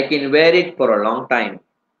 I can wear it for a long time.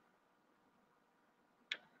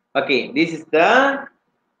 Okay, this is the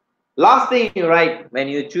last thing you write when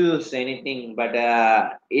you choose anything, but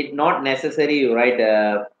it's not necessary you write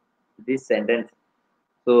this sentence.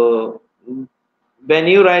 So when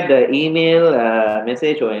you write the email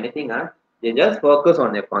message or anything, they just focus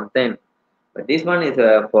on the content. But this one is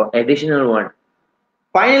for additional one.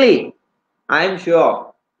 Finally, I'm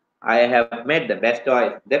sure I have made the best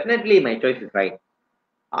choice. Definitely, my choice is right.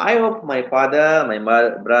 I hope my father, my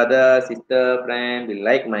brother, sister, friend will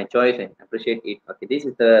like my choice and appreciate it. Okay, this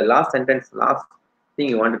is the last sentence, last thing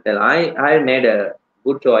you want to tell. I made a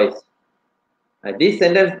good choice. This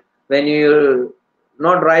sentence, when you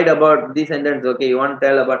not write about this sentence, okay, you want to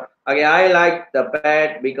tell about, okay, I like the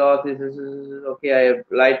pet because this is, okay,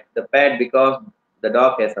 I like the pet because the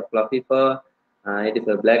dog has a fluffy fur, it is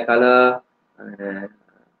a black color, uh,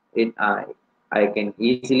 it I can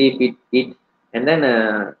easily fit it, and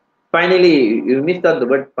then finally you missed out the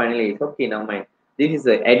word finally. It's okay, now mind. This is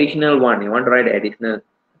the additional one. You want to write additional.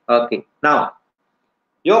 Okay, now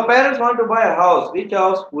your parents want to buy a house. Which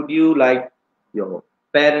house would you like your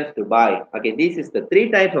parents to buy? Okay, this is the three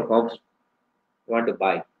types of house you want to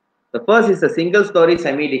buy. The first is a single story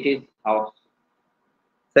semi-detached house.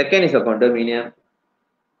 Second is a condominium.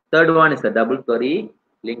 Third one is a double story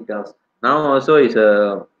linked house. Now also is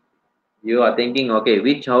a you are thinking, okay,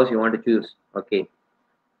 which house you want to choose? Okay,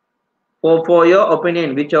 for your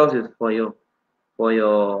opinion, which house is for you? For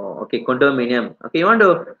your okay condominium. Okay, you want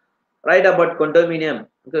to write about condominium.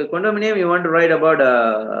 Okay, condominium you want to write about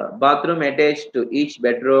a bathroom attached to each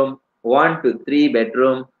bedroom, 1 to 3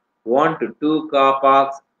 bedroom, 1 to 2 car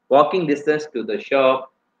parks, walking distance to the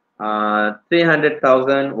shop,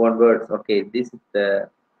 300,000 words. Okay, this is the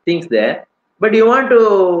things there. But you want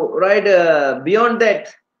to write beyond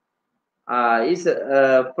that. Is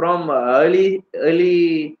from early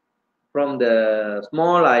from the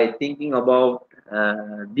small I thinking about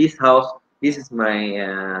this house. This is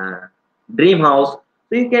my dream house,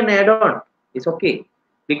 so you can add on. It's okay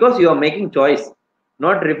because you are making choice,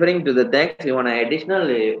 not referring to the text. You want to additional,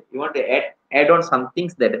 you want to add on some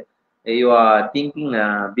things that you are thinking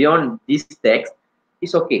beyond this text.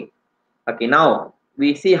 It's okay. Okay, now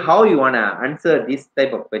we see how you want to answer this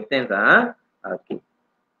type of questions. Okay,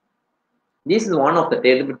 this is one of the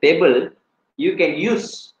table you can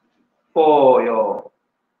use for your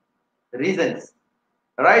reasons.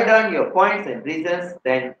 Write down your points and reasons,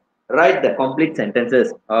 then write the complete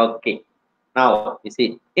sentences. Okay. Now you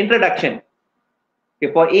see introduction.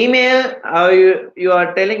 Okay, for email, you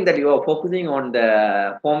are telling that you are focusing on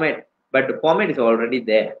the format, but the format is already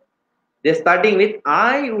there. They're starting with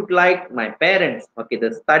I would like my parents. Okay,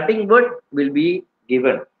 the starting word will be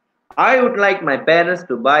given. I would like my parents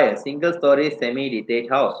to buy a single story semi-detached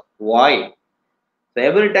house. Why? So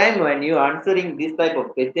every time when you answering this type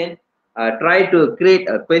of question, try to create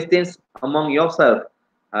questions among yourself.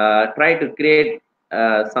 try to create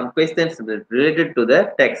some questions related to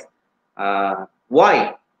the text.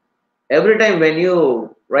 Why? Every time when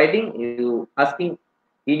you writing, you asking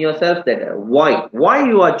in yourself that why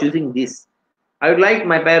you are choosing this. I would like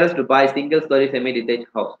my parents to buy single story semi-detached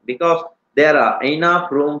house because there are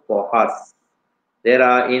enough room for us. There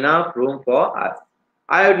are enough room for us.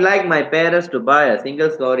 I would like my parents to buy a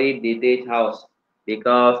single story detached house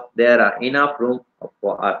because there are enough room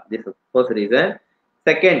for us. This is the first reason.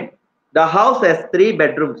 Second, the house has 3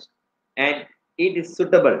 bedrooms and it is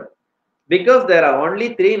suitable because there are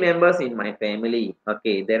only 3 members in my family.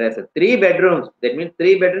 Okay, there is a 3 bedrooms. That means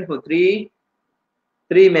 3 bedrooms for three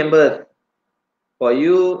members for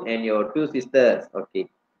you and your 2 sisters. Okay,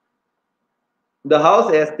 the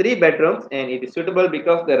house has 3 bedrooms and it is suitable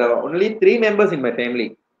because there are only 3 members in my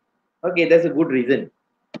family. Okay, that's a good reason.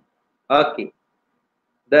 Okay,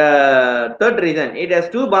 the third reason, it has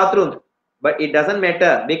 2 bathrooms, but it doesn't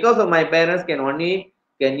matter because of my parents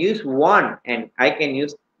can use one and I can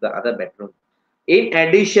use the other bedroom. In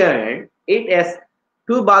addition, it has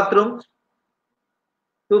two bathrooms,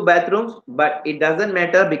 but it doesn't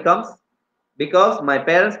matter becomes because my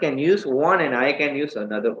parents can use one and I can use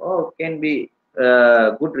another. Oh, can be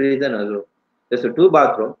good reason also. There's a 2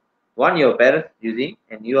 bathroom, one your parents using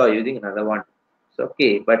and you are using another one. It's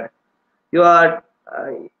okay, but you are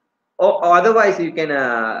or otherwise you can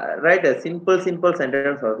write a simple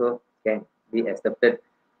sentence also can be accepted.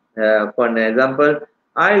 For an example,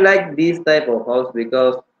 I like this type of house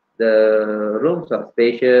because the rooms are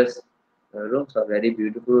spacious, the rooms are very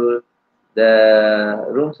beautiful, the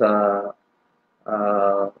rooms are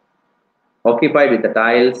uh, occupied with the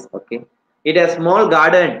tiles. Okay, it has small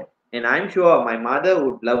garden and I'm sure my mother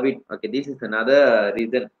would love it. Okay, this is another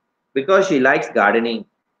reason because she likes gardening.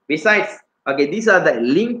 Besides, okay, these are the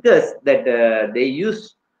linkers that they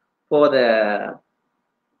use for the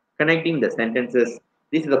connecting the sentences.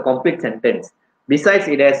 This is a complete sentence. Besides,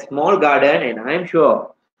 it has small garden and I'm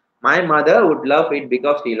sure my mother would love it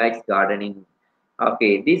because she likes gardening.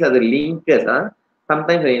 Okay, these are the linkers. Huh?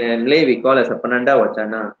 Sometimes in Malay we call as a penanda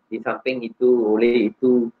wacana. It's something itu, ole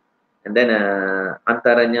itu, and then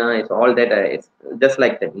antaranya is all that. It's just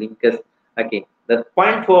like that linkers. Okay, the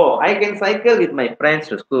point 4. I can cycle with my friends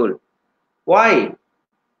to school. Why?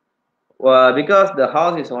 Because the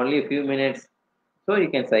house is only a few minutes, so you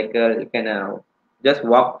can cycle. You can just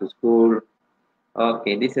walk to school.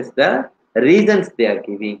 Okay, this is the reasons they are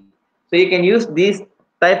giving. So you can use this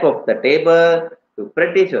type of the table to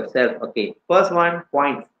practice yourself. Okay, first one,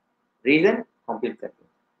 points, reason, complete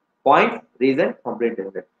sentence. Points, reason, complete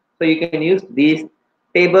sentence. So you can use this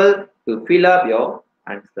table to fill up your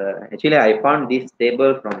answer. Actually, I found this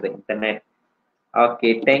table from the internet.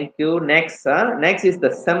 Okay, thank you. Next is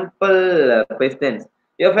the simple questions.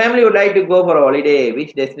 Your family would like to go for a holiday.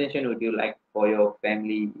 Which destination would you like for your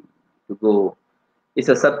family to go? It's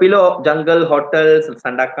a Sapilo Jungle Hotels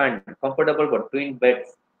Sandakan, comfortable for twin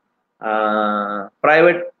beds,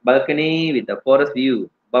 private balcony with a forest view,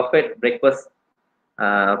 buffet breakfast,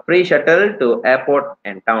 free shuttle to airport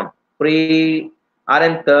and town, free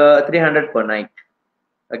RM 300 per night.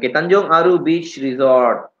 Okay, Tanjong Aru Beach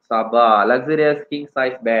Resort, Sabah, luxurious king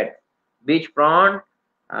size bed, beachfront,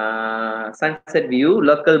 sunset view,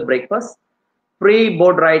 local breakfast, free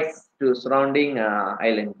boat rides to surrounding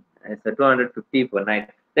island. It's a 250 per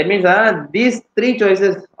night. That means these 3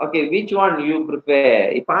 choices. Okay, which one you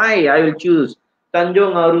prefer? If I will choose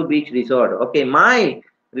Tanjong Aru Beach Resort. Okay, my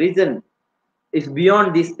reason is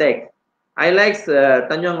beyond this text. I like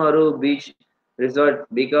Tanjong Aru Beach Resort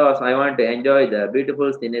because I want to enjoy the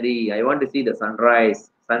beautiful scenery. I want to see the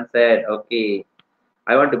sunrise, sunset. Okay,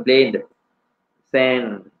 I want to play in the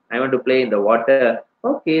sand. I want to play in the water.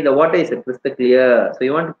 Okay, the water is crystal clear. So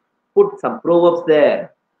you want to put some proverbs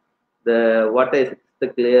there. The water is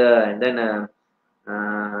crystal clear, and then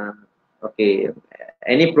okay,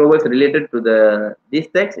 any proverbs related to the this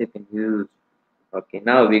text you can use. Okay,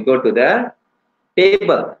 now we go to the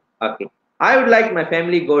table. Okay, I would like my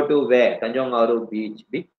family go to where Tanjong Aru Beach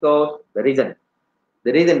because the reason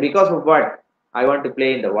because of what I want to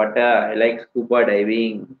play in the water. I like scuba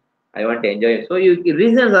diving. I want to enjoy it. So you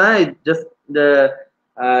reasons are just the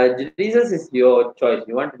reasons is your choice.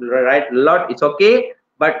 You want to write a lot, it's okay,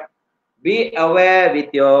 but be aware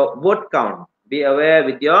with your word count. Be aware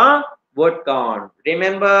with your word count.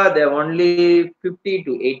 Remember, there are only 50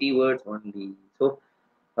 to 80 words only. So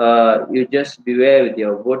you just beware with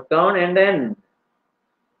your word count, and then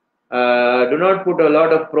do not put a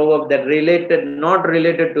lot of proverb that not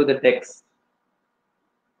related to the text.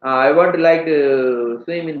 I want to like to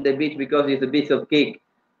swim in the beach because it's a piece of cake.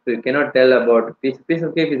 So you cannot tell about piece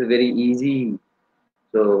of cake is very easy.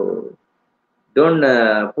 So don't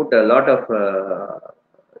put a lot of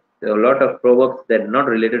proverbs that are not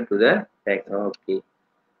related to the text. Okay.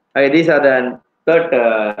 Okay, these are the third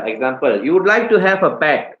example. You would like to have a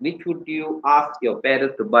pet. Which would you ask your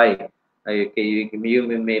parents to buy? Okay,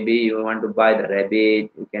 maybe you want to buy the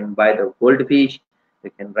rabbit. You can buy the goldfish.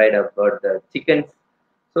 You can write about the chickens.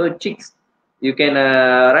 So chicks, you can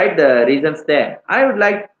write the reasons there. I would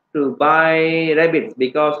like to buy rabbits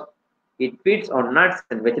because it feeds on nuts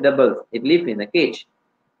and vegetables. It lives in a cage.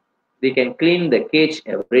 We can clean the cage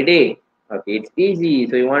every day. Okay, it's easy.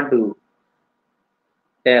 So you want to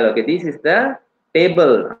tell, okay, this is the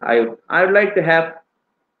table. I would like to have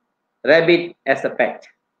rabbit as a pet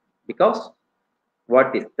because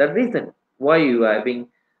what is the reason why you are having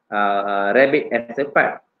rabbit as a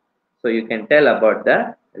pet? So you can tell about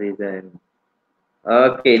the reason.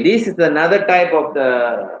 Okay, this is another type of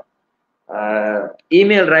the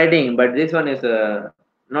email writing, but this one is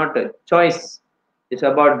not a choice. It's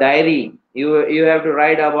about diary. You have to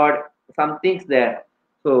write about some things there.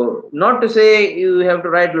 So not to say you have to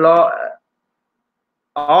write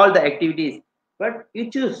all the activities, but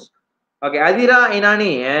you choose. Okay, Azira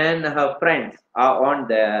Inani and her friends are on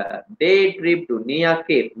the day trip to Nia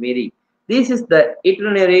Cave, Miri. This is the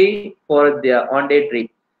itinerary for their on-day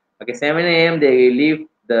trip. Okay, 7 a.m. they leave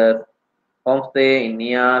the homestay in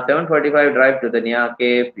Nia. 7:45 drive to the Nia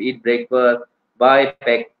Cave, eat breakfast, buy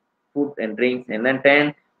pack food and drinks, and then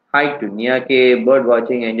 10 hike to Nia Cave, bird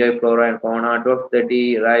watching, enjoy flora and fauna.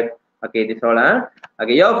 12:30 arrive. Okay, this all.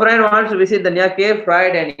 Okay, your friend wants to visit the Nia Cave.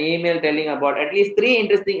 Write an email telling about at least 3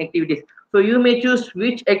 interesting activities. So you may choose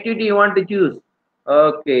which activity you want to choose.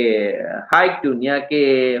 Okay, hike to Nia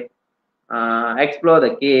Cave, explore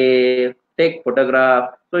the cave, take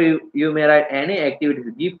photograph. So you may write any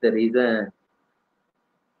activities, give the reason.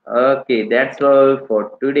 Okay, that's all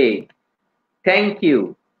for today. Thank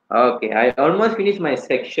you. Okay, I almost finished my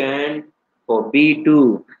section for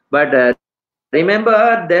B2, but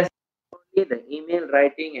remember there's only the email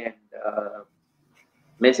writing and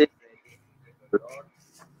message writing.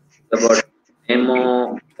 About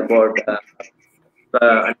memo, about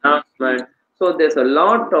announcement. So there's a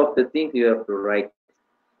lot of the things you have to write.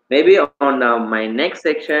 Maybe on my next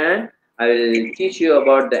section, I will teach you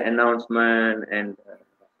about the announcement and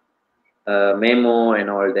memo and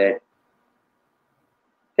all that.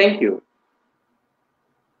 Thank you.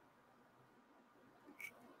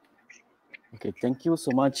 Okay, thank you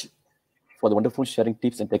so much for the wonderful sharing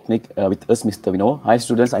tips and technique with us, Mr. Vino. Hi,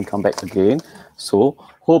 students, I come back again. So,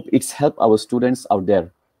 hope it's helped our students out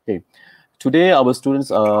there. Okay, today our students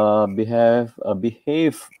behave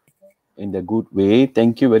in the good way.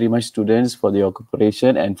 Thank you very much, students, for your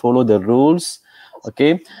cooperation and follow the rules.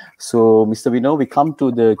 Okay, so Mr. Vino, we come to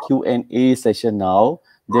the Q&A session now.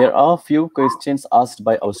 There are few questions asked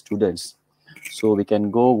by our students, so we can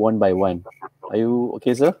go one by one. Are you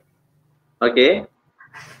okay, sir? Okay.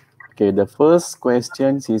 Okay, the first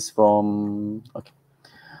question is from,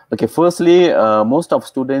 okay, firstly, most of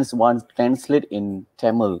students want to translate in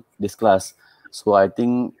Tamil this class. So I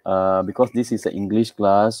think because this is an English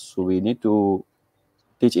class, so we need to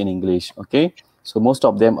teach in English, okay? So most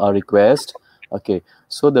of them are request. Okay,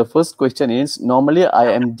 so the first question is, normally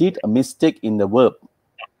I am did a mistake in the verb,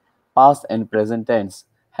 past and present tense,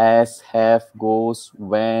 has, have, goes,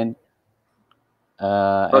 when,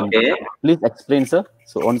 and Okay. please explain, sir.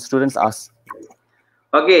 So on students ask.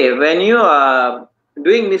 Okay. When you are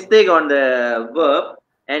doing mistake on the verb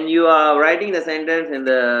and you are writing the sentence in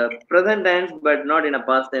the present tense but not in a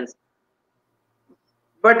past tense,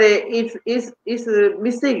 but it's a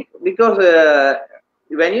mistake because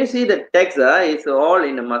when you see the text, it's all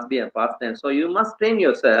in a must be a past tense. So you must train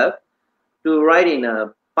yourself to write in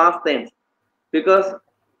a past tense because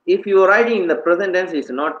if you are writing in the present tense,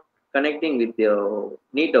 it's not connecting with your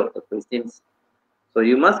need of the questions. So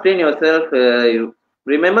you must train yourself. You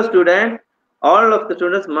remember, students. All of the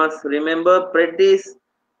students must remember practice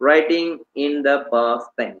writing in the past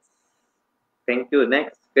tense. Thank you.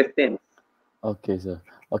 Next question. Okay, sir.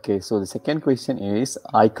 Okay, so the second question is,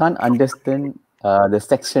 I can't understand the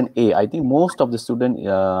section A. I think most of the students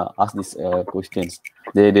ask these questions.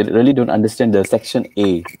 They really don't understand the section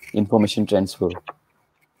A, information transfer.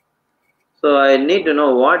 So I need to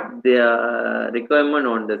know what their requirement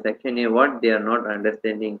on the section A, what they are not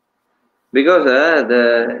understanding. Because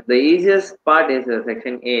the easiest part is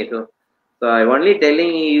section A. So I only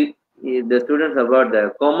telling you the students about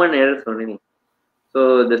the common errors only.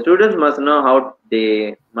 So the students must know how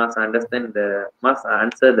they must understand must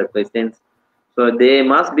answer the questions. So they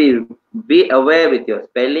must be aware with your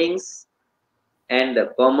spellings and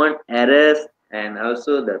the common errors and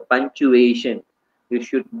also the punctuation. You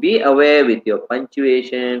should be aware with your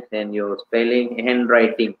punctuations and your spelling,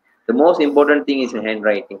 handwriting. The most important thing is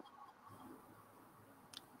handwriting.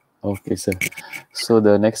 Okay, sir. So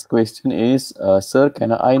the next question is, sir,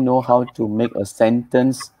 can I know how to make a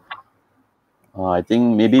sentence? I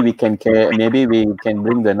think maybe maybe we can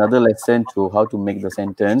bring the another lesson to how to make the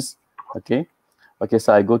sentence. Okay. Okay,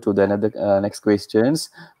 so I go to the another next questions.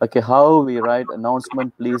 Okay, how we write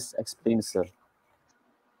announcement? Please explain, sir.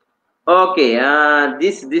 Okay,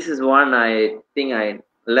 this is one I think I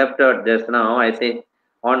left out just now. I say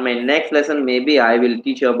on my next lesson maybe I will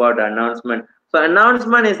teach you about announcement. So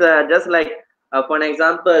announcement is just like for an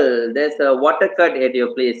example, there's a water cut at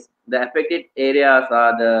your place. The affected areas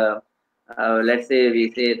are the let's say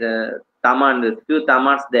we say the taman. There's few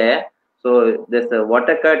tamans there. So there's a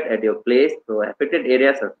water cut at your place. So affected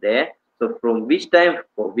areas are there. So from which time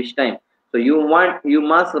for which time. So you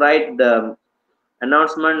must write the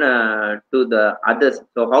announcement to the others.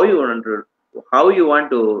 So how you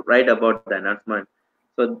want to write about the announcement.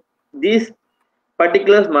 So these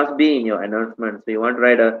particulars must be in your announcement. So you want to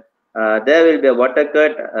write a there will be a water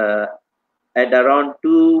cut at around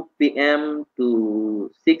 2 p.m.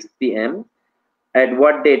 to 6 p.m. At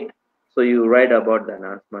what date? So you write about the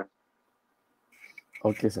announcement.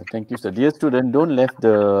 Okay, sir. Thank you, sir. Dear student, don't left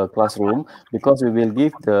the classroom because we will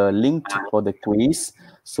give the link for the quiz.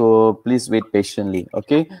 So please wait patiently.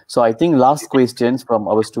 Okay. So I think last questions from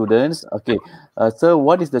our students. Okay. Sir,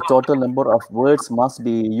 what is the total number of words must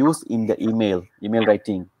be used in the email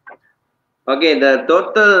writing? Okay, the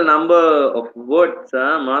total number of words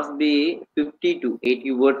must be 50 to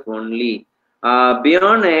 80 words only.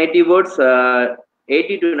 Beyond 80 words,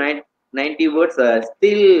 80 to 90 words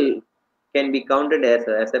still can be counted as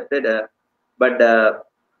accepted. But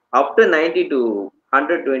after 90 to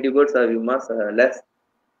 120 words, we must less.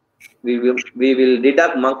 We will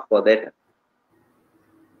deduct marks for that.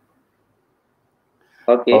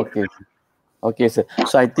 Okay. Okay. Okay, sir.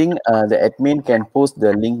 So I think the admin can post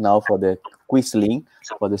the link now for the quiz link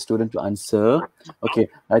for the student to answer. Okay,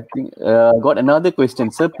 I think got another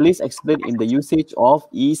question, sir. Please explain in the usage of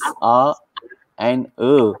is, are, and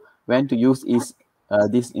when to use is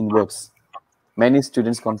this in verbs. Many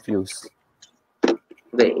students confuse.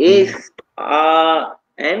 The is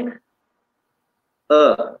and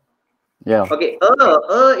Yeah. Okay,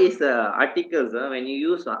 is articles. When you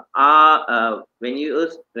use when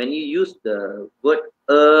you use the word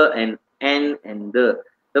and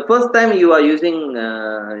the first time you are using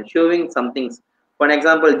showing something. For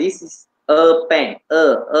example, this is a pen.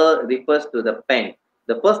 Refers to the pen.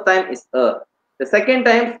 The first time is a. The second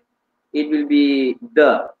time it will be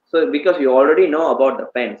the. So because you already know about the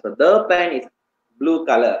pen, so the pen is blue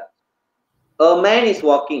color. A man is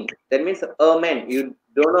walking. That means a man. You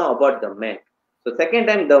don't know about the man. So second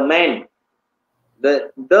time the man,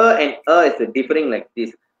 the and is differing like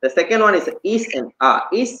this. The second one is and are.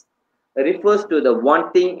 Is refers to the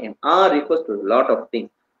one thing and are refers to a lot of things.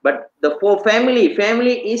 But the for family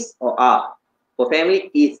is or are. For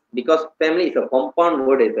family is because family is a compound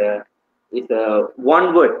word. Is a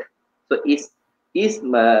one word. So is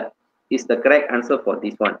the correct answer for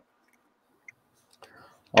this one.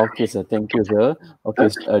 Okay, sir. Thank you, sir. Okay,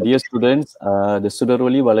 dear students, the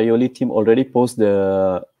Sudaroli Valayoli team already post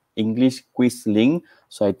the English quiz link.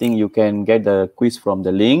 So I think you can get the quiz from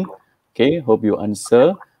the link. Okay, hope you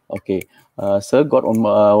answer. Okay, sir, got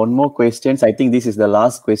one more questions. I think this is the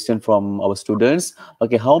last question from our students.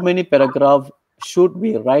 Okay, how many paragraph should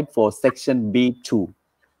we write for section B2?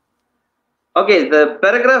 Okay, the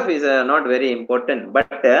paragraph is not very important, but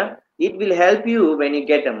it will help you when you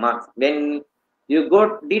get a marks. When you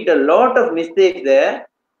did a lot of mistakes there,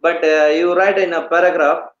 but you write in a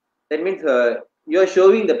paragraph, that means you are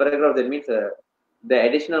showing the paragraph. That means the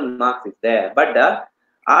additional marks is there. But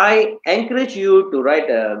I encourage you to write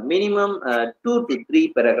a minimum 2 to 3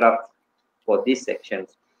 paragraphs for these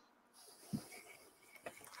sections.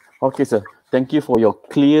 Okay, sir. Thank you for your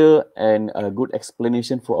clear and good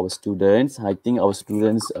explanation for our students. I think our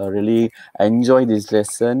students really enjoy this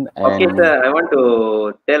lesson. Okay, And sir, I want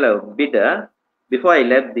to tell a bit before I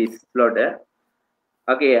left this slot.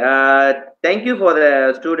 Okay, thank you for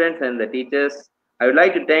the students and the teachers. I would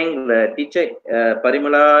like to thank the teacher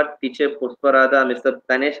Parimala, teacher Pusparada, Mr.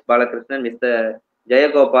 Tanesh Balakrishnan, Mr.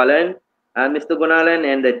 Jayagopalan, and Mr. Gunalan,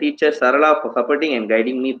 and the teacher Sarala for supporting and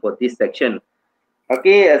guiding me for this section.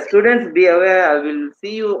 Okay, students, be aware. I will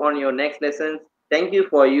see you on your next lessons. Thank you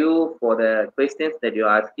for the questions that you're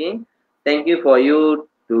asking. Thank you for you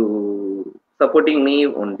to supporting me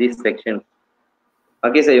on this section.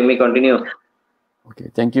 Okay, so you may continue. okay,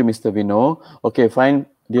 thank you, Mr. Vino. Okay, fine.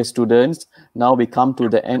 Dear students, now we come to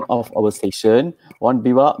the end of our session. On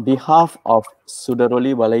behalf of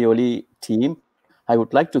Sudaroli Valayoli team, I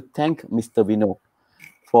would like to thank Mr. Vino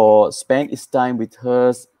for spend his time with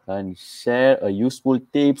us and share useful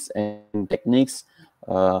tips and techniques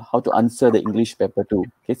how to answer the English paper 2,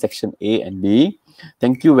 okay, section A and B.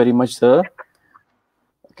 Thank you very much, sir.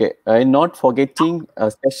 Okay, and not forgetting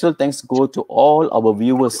special thanks go to all our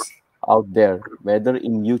viewers out there, whether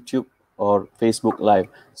in YouTube or Facebook Live,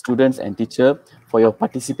 students and teacher, for your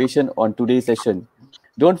participation on today's session.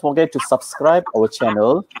 Don't forget to subscribe our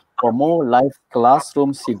channel for more live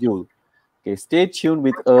classroom schedule. Okay, stay tuned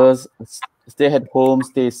with us. Stay at home.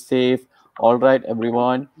 Stay safe. All right,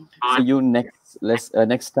 everyone. See you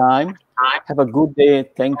next time. Have a good day.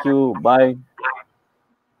 Thank you. Bye.